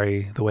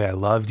Sorry, The Way I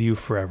Loved You,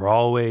 Forever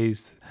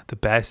Always, The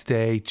Best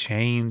Day,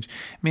 Change.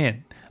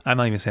 Man, I'm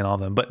not even saying all of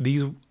them, but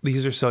these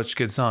are such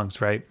good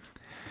songs, right?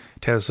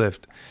 Taylor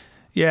Swift.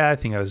 Yeah, I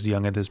think I was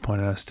young at this point,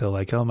 and I was still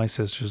like, oh, my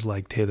sisters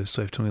like Taylor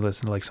Swift. When we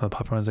listened to like some of the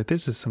popular ones, like,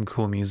 this is some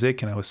cool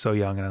music, and I was so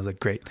young, and I was like,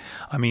 great.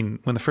 I mean,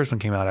 when the first one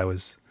came out, I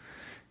was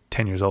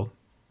 10 years old.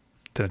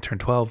 Then I turned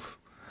 12.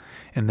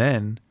 And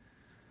then,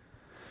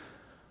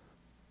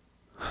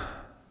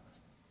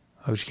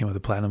 she came with the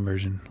platinum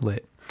version,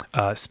 lit.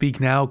 Speak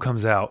Now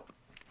comes out,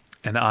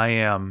 and I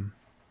am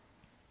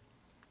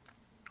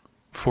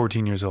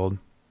 14 years old.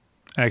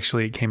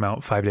 Actually, it came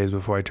out 5 days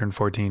before I turned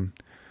 14.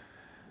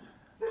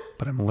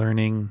 But I'm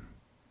learning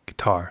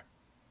guitar.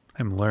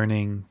 I'm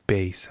learning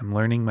bass. I'm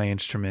learning my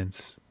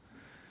instruments.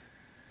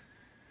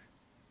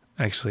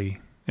 Actually,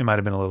 it might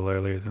have been a little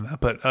earlier than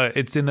that, but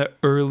it's in the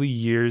early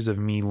years of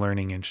me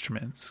learning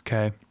instruments,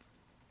 okay?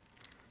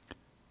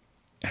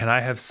 And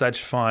I have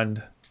such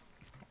fond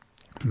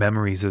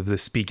memories of the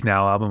Speak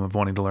Now album of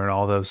wanting to learn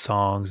all those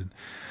songs. And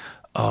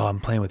I'm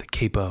playing with a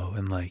capo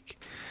and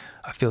like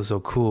I feel so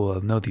cool. I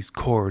know these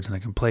chords and I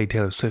can play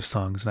Taylor Swift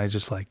songs. And I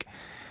just like,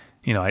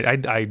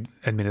 I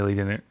admittedly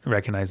didn't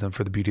recognize them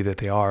for the beauty that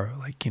they are.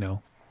 Like,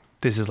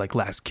 this is like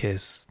Last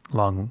Kiss,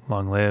 Long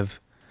Live,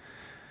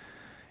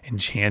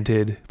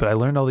 Enchanted. But I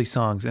learned all these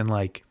songs and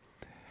like,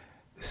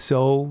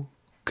 so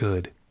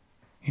good.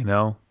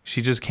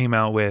 She just came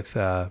out with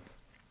her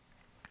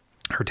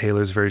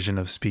Taylor's version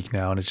of Speak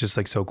Now, and it's just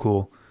like so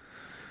cool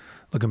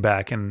looking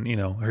back. And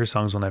her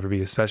songs will never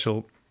be as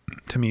special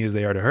to me as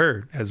they are to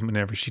her, as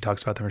whenever she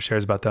talks about them or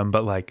shares about them.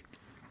 But like,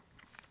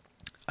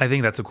 I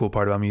think that's a cool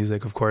part about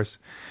music, of course,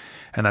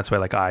 and that's why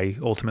like I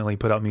ultimately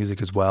put out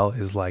music as well,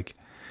 is like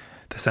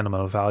the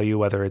sentimental value,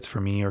 whether it's for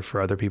me or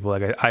for other people.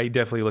 Like I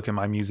definitely look at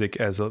my music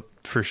as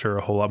for sure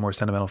a whole lot more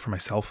sentimental for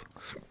myself.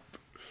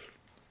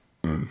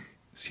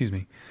 Excuse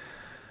me.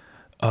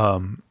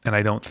 And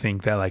I don't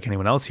think that like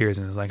anyone else hears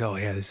and is like, oh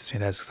yeah, this is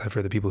fantastic, except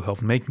for the people who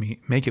helped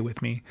make it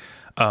with me.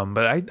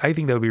 But I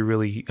think that would be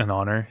really an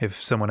honor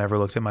if someone ever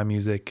looked at my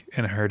music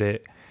and heard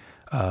it,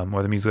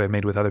 or the music I've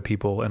made with other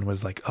people and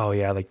was like, oh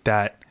yeah, like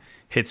that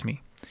hits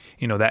me.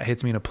 That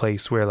hits me in a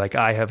place where like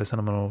I have a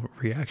sentimental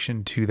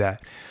reaction to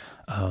that.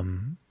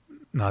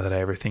 Not that I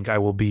ever think I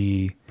will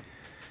be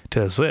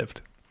Taylor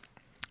Swift,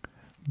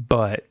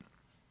 but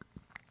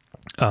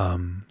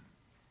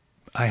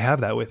I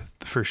have that with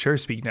for sure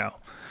Speak Now.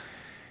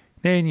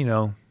 Then,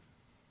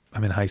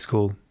 I'm in high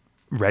school.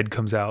 Red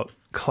comes out.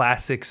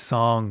 Classic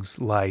songs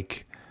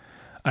like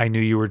I Knew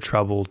You Were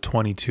Trouble,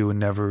 22, and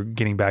We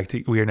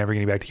Are Never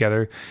Getting Back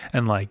Together.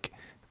 And like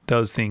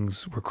those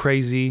things were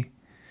crazy.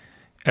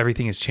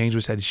 Everything Has Changed,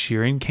 which Ed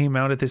Sheeran came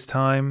out at this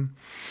time.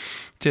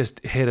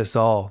 Just hit us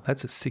all.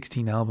 That's a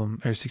 16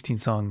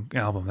 song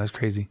album. That's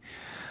crazy.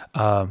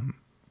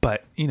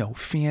 But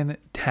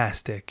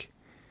fantastic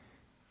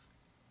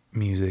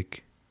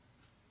music.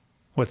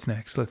 What's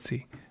next? Let's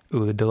see.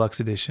 Ooh, the deluxe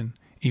edition.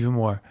 Even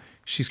more.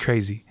 She's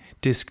crazy.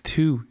 Disc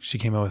 2, she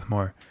came out with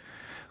more.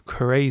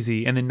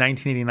 Crazy. And then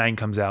 1989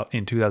 comes out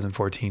in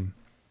 2014.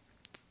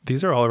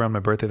 These are all around my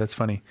birthday. That's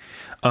funny.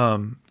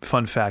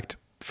 Fun fact.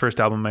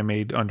 First album I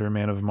made under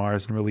Man of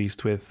Mars and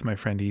released with my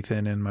friend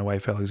Ethan and my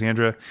wife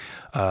Alexandra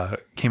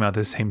came out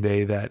the same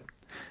day that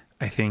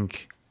I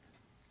think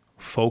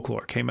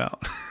Folklore came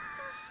out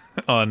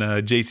on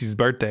JC's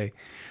birthday,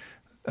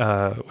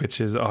 which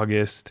is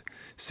October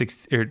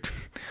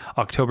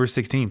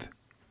 16th,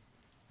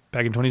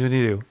 back in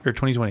 2022 or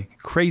 2020.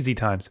 Crazy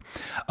times.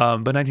 But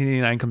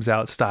 1989 comes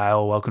out.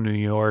 Style, Welcome to New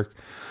York,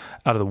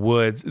 Out of the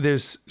Woods.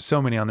 There's so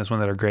many on this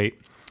one that are great.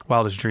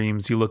 Wildest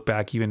Dreams. You look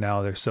back, even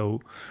now they're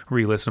so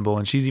re-listenable,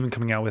 and she's even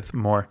coming out with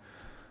more.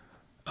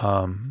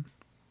 Oh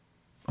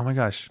my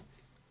gosh,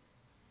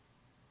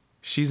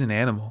 She's an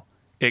Animal.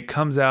 It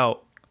comes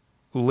out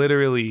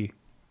literally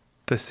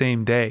the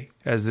same day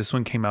as this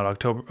one came out,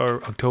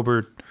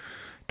 October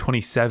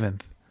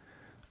 27th.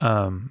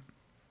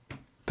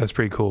 That's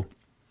pretty cool.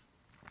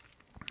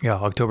 Yeah,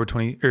 October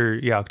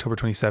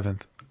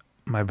 27th.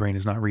 My brain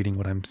is not reading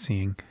what I'm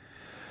seeing.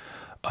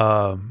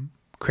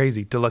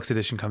 Crazy. Deluxe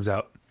edition comes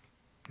out.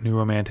 New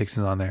Romantics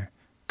is on there.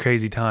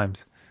 Crazy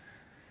times.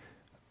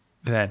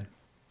 Then,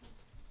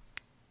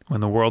 when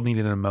the world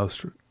needed it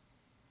most,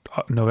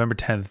 November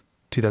 10th,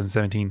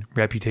 2017,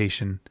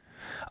 Reputation.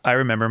 I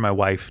remember my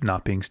wife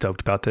not being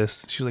stoked about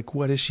this. She was like,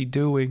 what is she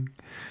doing?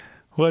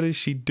 What is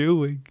she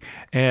doing?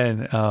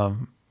 And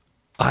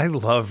I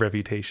love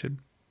Reputation.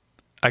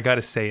 I got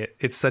to say it.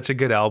 It's such a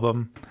good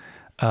album.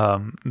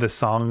 The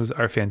songs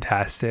are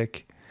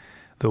fantastic.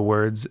 The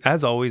words,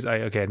 as always,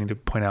 I need to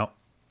point out,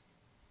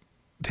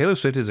 Taylor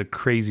Swift is a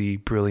crazy,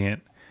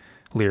 brilliant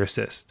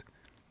lyricist.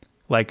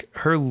 Like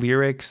her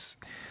lyrics,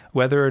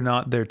 whether or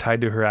not they're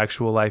tied to her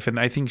actual life, and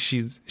I think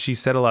she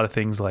said a lot of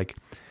things like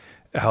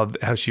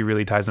how she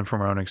really ties them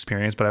from her own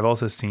experience. But I've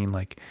also seen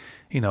like,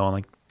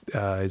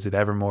 is it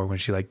Evermore, when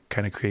she like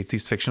kind of creates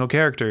these fictional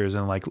characters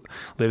and like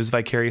lives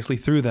vicariously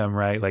through them,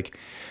 right? Like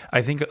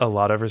I think a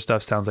lot of her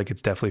stuff sounds like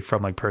it's definitely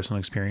from like personal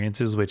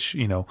experiences, which,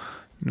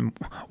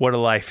 what a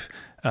life.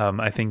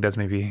 I think that's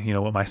maybe,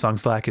 what my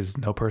songs lack is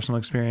no personal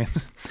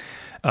experience.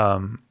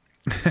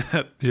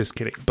 Just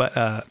kidding.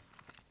 But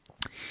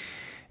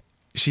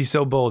she's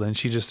so bold and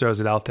she just throws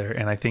it out there.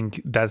 And I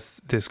think that's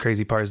this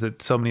crazy part, is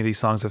that so many of these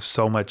songs have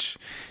so much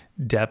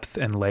depth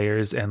and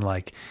layers, and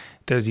like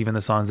there's even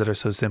the songs that are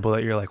so simple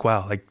that you're like,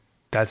 wow, like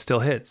that still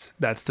hits.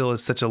 That still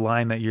is such a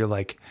line that you're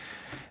like,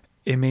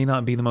 it may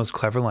not be the most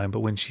clever line,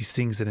 but when she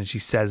sings it and she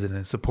says it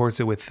and supports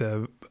it with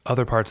the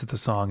other parts of the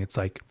song, it's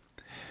like,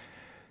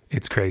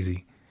 it's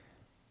crazy.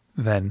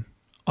 Then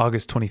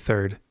August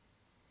 23rd.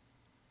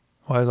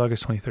 Why is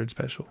August 23rd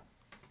special?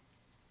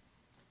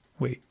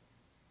 Wait.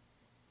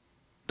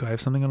 Do I have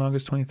something on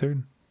August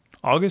 23rd?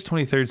 August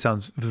 23rd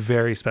sounds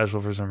very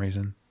special for some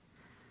reason.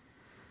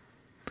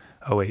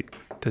 Oh, wait.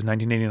 Does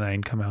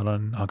 1989 come out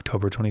on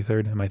October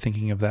 23rd? Am I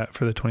thinking of that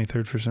for the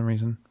 23rd for some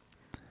reason?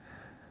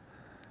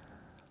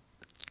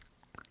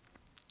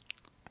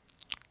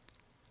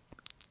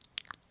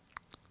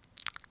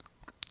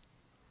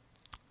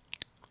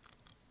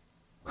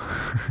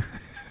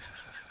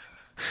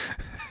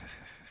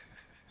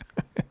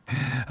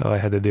 Oh, I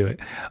had to do it.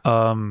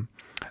 I'm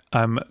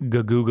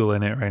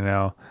Googling it right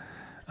now.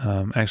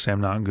 Actually,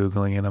 I'm not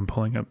Googling it. I'm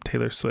pulling up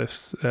Taylor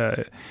Swift's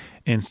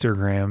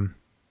Instagram.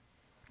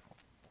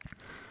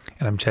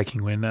 And I'm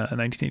checking when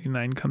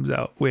 1989 comes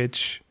out,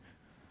 which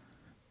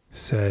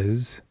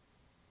says...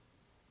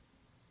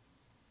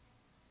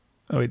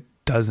 Oh, it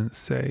doesn't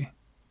say.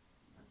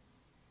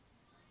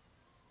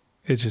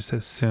 It just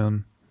says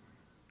soon.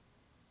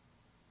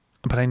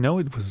 But I know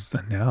it was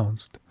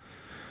announced.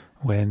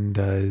 When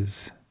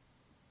does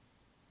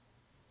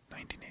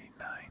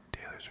 1989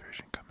 Taylor's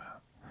version come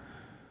out?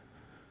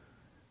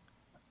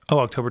 Oh,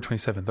 October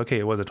 27th. Okay,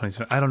 it was a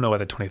 27th. I don't know why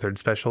the 23rd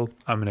special.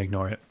 I'm going to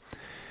ignore it.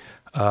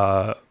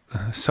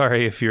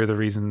 Sorry if you're the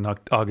reason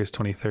August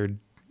 23rd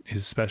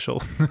is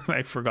special.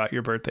 I forgot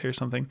your birthday or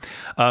something.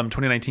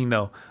 2019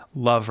 though,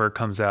 Lover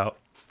comes out.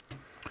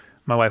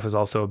 My wife was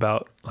also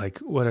about like,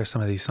 what are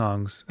some of these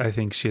songs? I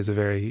think she has a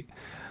very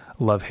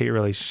love-hate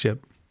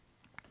relationship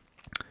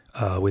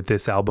with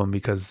this album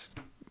because,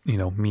 you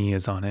know, Me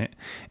is on it.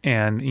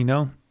 And, you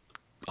know,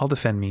 I'll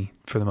defend Me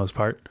for the most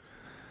part.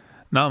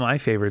 Not my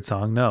favorite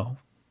song, no.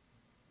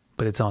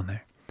 But it's on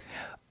there.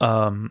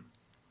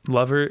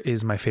 Lover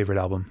is my favorite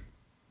album.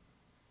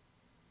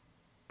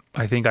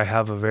 I think I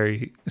have a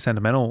very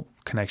sentimental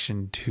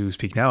connection to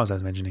Speak Now, as I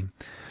was mentioning.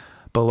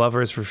 But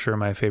Lover is for sure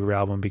my favorite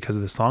album because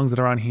of the songs that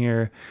are on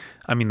here.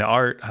 I mean, the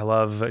art, I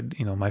love.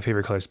 You know, my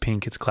favorite color is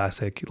pink. It's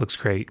classic. It looks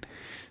great.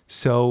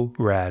 So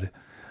rad.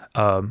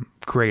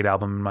 Great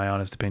album, in my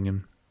honest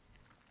opinion.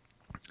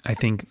 I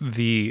think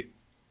the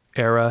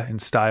era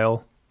and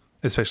style,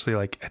 especially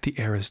like at the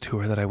Eras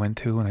tour that I went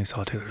to when I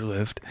saw Taylor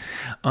Swift,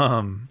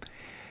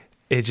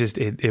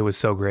 it was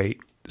so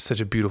great.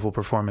 Such a beautiful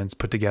performance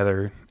put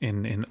together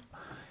in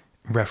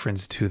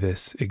reference to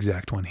this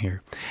exact one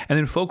here. And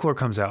then Folklore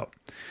comes out.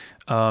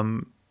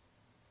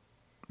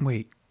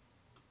 Wait,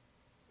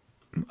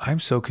 I'm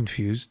so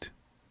confused.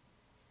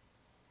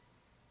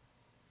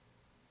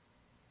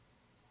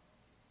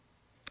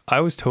 I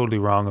was totally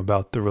wrong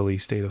about the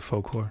release date of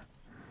Folklore.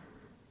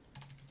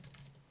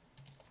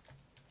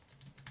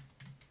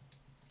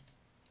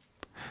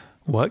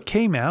 What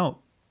came out?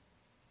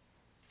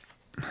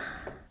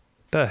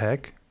 The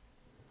heck?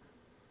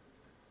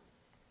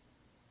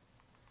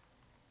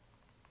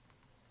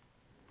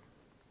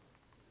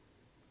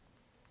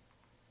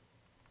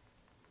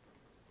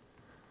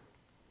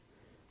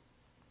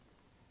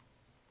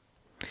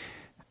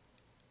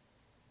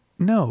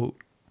 No,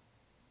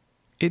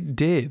 it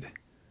did.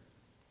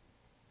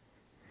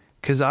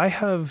 Because I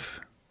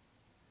have...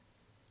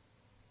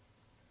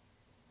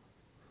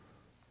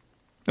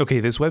 Okay,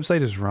 this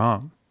website is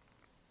wrong.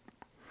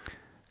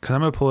 Because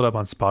I'm going to pull it up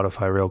on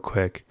Spotify real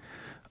quick.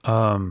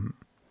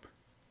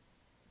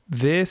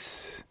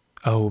 This...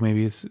 Oh,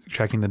 maybe it's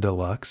tracking the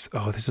deluxe.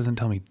 Oh, this doesn't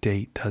tell me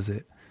date, does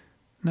it?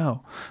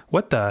 No.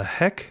 What the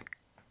heck?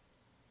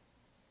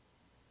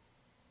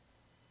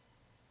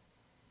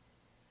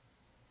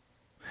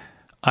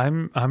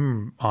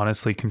 I'm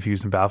honestly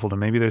confused and baffled, and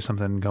maybe there's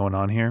something going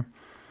on here.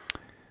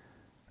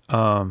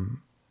 August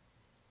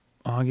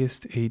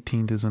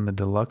 18th is when the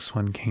deluxe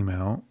one came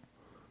out,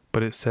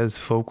 but it says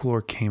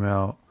Folklore came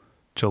out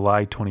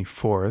July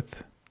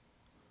 24th.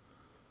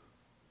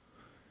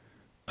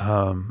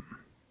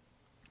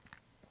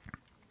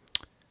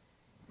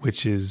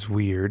 Which is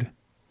weird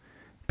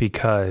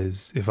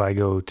because if I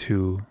go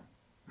to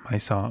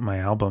my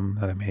album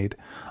that I made,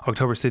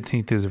 October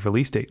 16th is the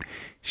release date.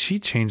 She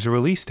changed the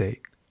release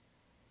date.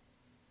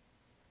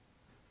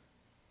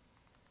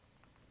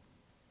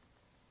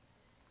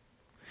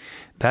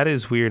 That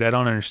is weird. I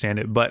don't understand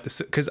it, but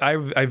because I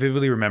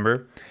vividly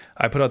remember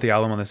I put out the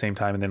album on the same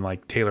time, and then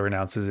like Taylor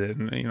announces it,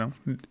 and you know,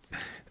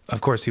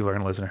 of course people are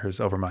gonna listen to hers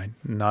over mine.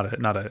 Not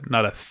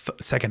a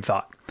second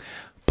thought.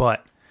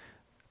 But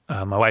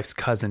my wife's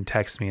cousin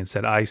texted me and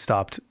said I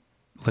stopped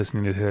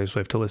listening to Taylor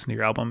Swift to listen to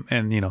your album,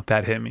 and you know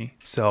that hit me.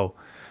 So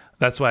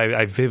that's why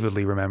I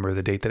vividly remember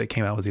the date that it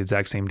came out was the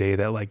exact same day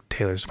that like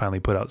Taylor's finally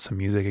put out some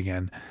music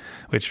again,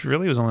 which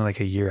really was only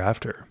like a year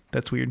after.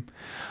 That's weird.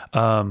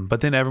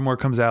 But then Evermore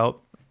comes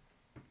out.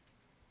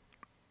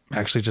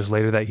 Actually, just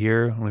later that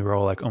year, when we were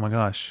all like, oh my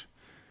gosh,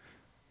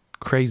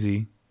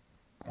 crazy,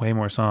 way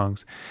more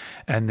songs.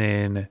 And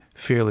then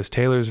Fearless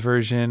Taylor's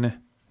version,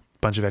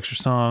 bunch of extra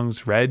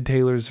songs. Red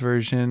Taylor's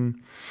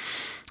version,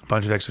 a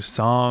bunch of extra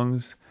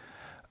songs.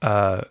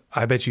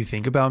 I Bet You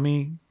Think About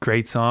Me,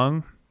 great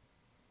song.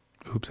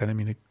 Oops, I didn't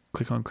mean to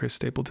click on Chris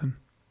Stapleton.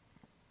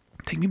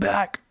 Take me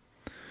back.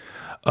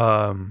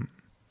 And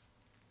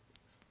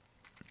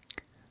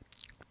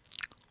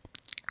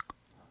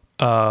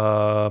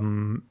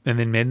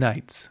then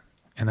Midnights,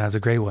 and that's a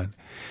great one.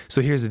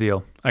 So here's the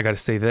deal. I got to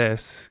say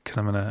this because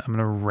I'm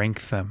gonna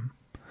rank them.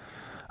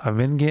 I've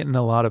been getting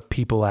a lot of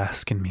people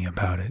asking me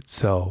about it,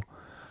 so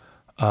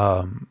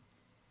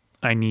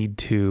I need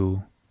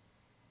to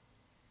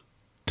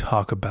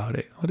talk about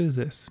it. What is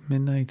this?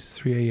 Midnight's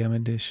 3 a.m.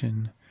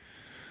 edition.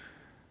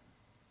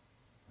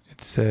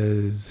 It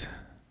says...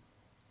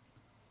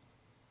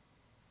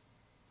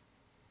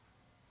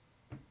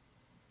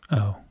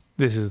 Oh,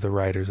 This is the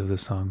writers of the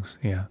songs.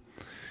 Yeah.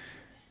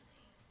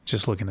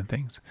 Just looking at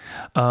things.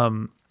 I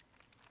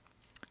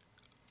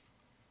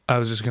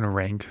was just going to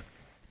rank.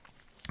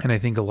 And I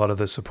think a lot of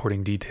the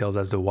supporting details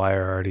as to why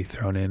are already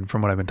thrown in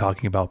from what I've been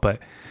talking about. But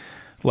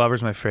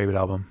Lover's my favorite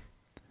album.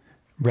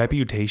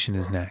 Reputation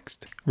is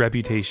next.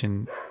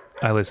 Reputation,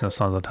 I listen to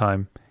songs all the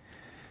time.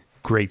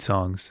 Great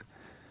songs.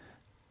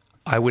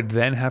 I would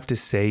then have to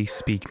say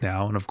Speak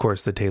Now. And of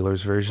course the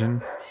Taylor's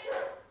version.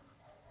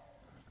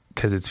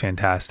 Because it's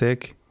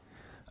fantastic.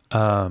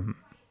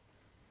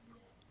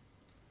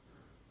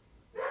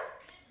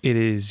 It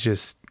is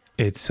just,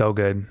 it's so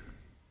good.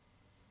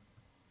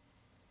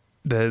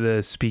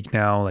 The Speak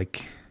Now,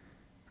 like,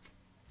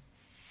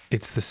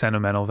 it's the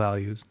sentimental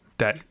values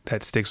that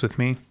sticks with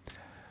me.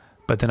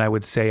 But then I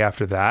would say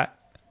after that,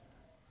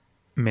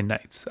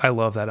 Midnights. I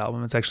love that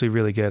album. It's actually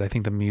really good. I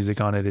think the music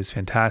on it is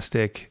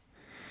fantastic.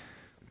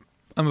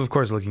 I'm of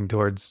course looking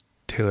towards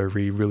Taylor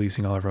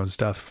re-releasing all of her own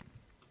stuff,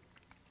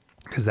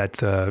 because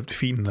that's a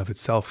feat in of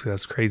itself.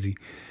 That's crazy.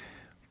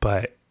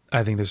 But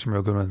I think there's some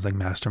real good ones like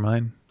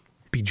Mastermind,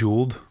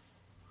 Bejeweled.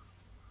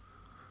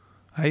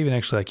 I even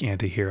actually like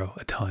Anti-Hero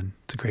a ton.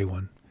 It's a great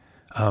one.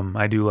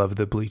 I do love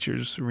the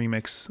Bleachers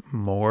remix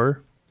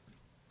more,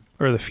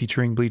 or the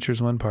featuring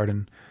Bleachers one,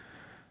 pardon.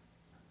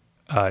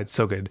 It's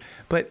so good.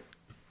 But,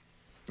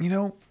 you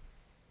know,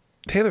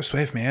 Taylor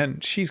Swift, man,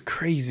 she's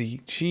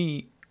crazy.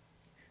 She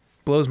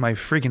blows my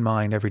freaking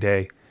mind every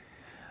day.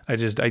 I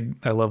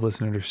love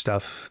listening to her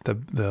stuff,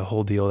 the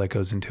whole deal that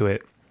goes into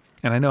it.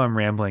 And I know I'm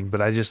rambling,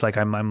 but I just like,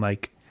 I'm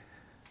at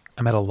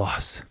a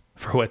loss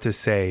for what to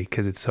say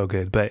because it's so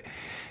good. But,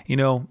 you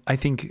know, I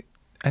think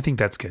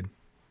that's good.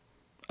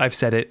 I've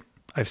said it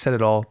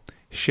all.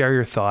 Share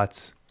your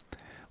thoughts.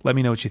 Let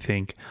me know what you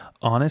think.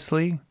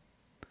 Honestly,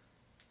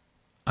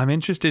 I'm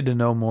interested to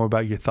know more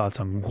about your thoughts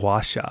on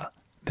Gua Sha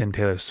than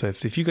Taylor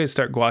Swift. If you guys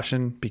start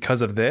guashing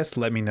because of this,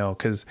 let me know,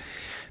 because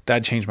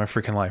that changed my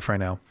freaking life right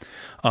now.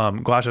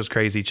 Gua Sha's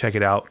crazy. Check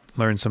it out.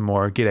 Learn some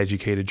more. Get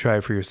educated. Try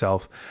it for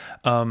yourself.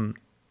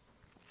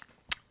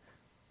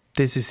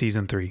 This is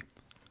season 3.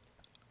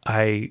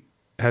 I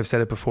have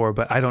said it before,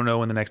 but I don't know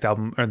when the next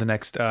album or the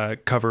next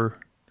cover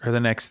or the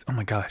next,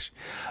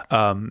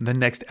 the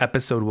next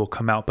episode will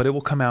come out, but it will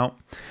come out.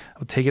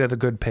 I'll take it at a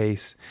good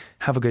pace,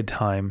 have a good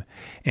time.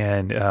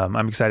 And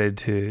I'm excited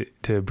to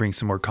bring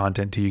some more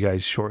content to you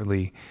guys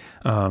shortly,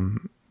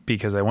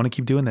 because I want to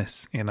keep doing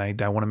this, and I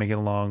want to make it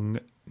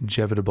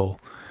longevitable.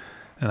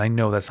 And I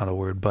know that's not a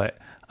word, but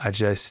I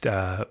just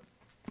want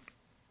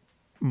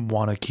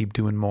to keep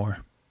doing more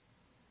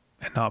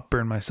and not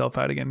burn myself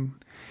out again.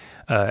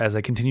 As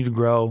I continue to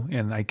grow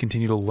and I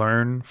continue to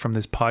learn from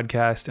this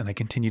podcast, and I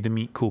continue to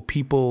meet cool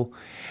people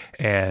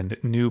and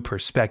new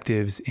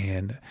perspectives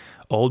and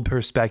old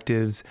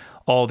perspectives,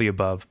 all the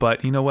above.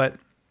 But you know what?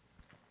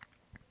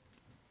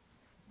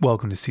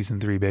 Welcome to season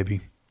 3, baby.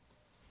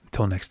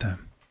 Until next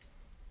time.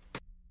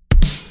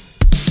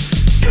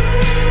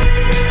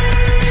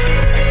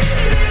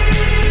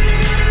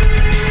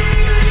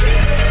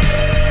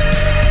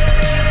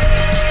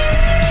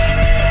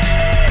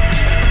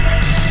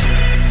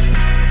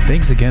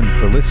 Thanks again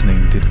for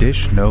listening to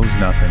Dish Knows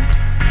Nothing.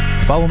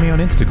 Follow me on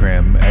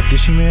Instagram at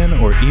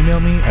Dishyman, or email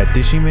me at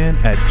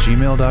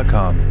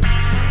dishyman@gmail.com.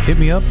 Hit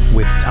me up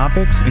with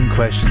topics and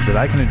questions that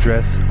I can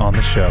address on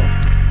the show.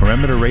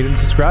 Remember to rate and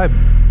subscribe.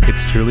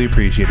 It's truly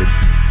appreciated.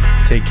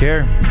 Take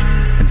care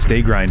and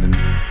stay grinding.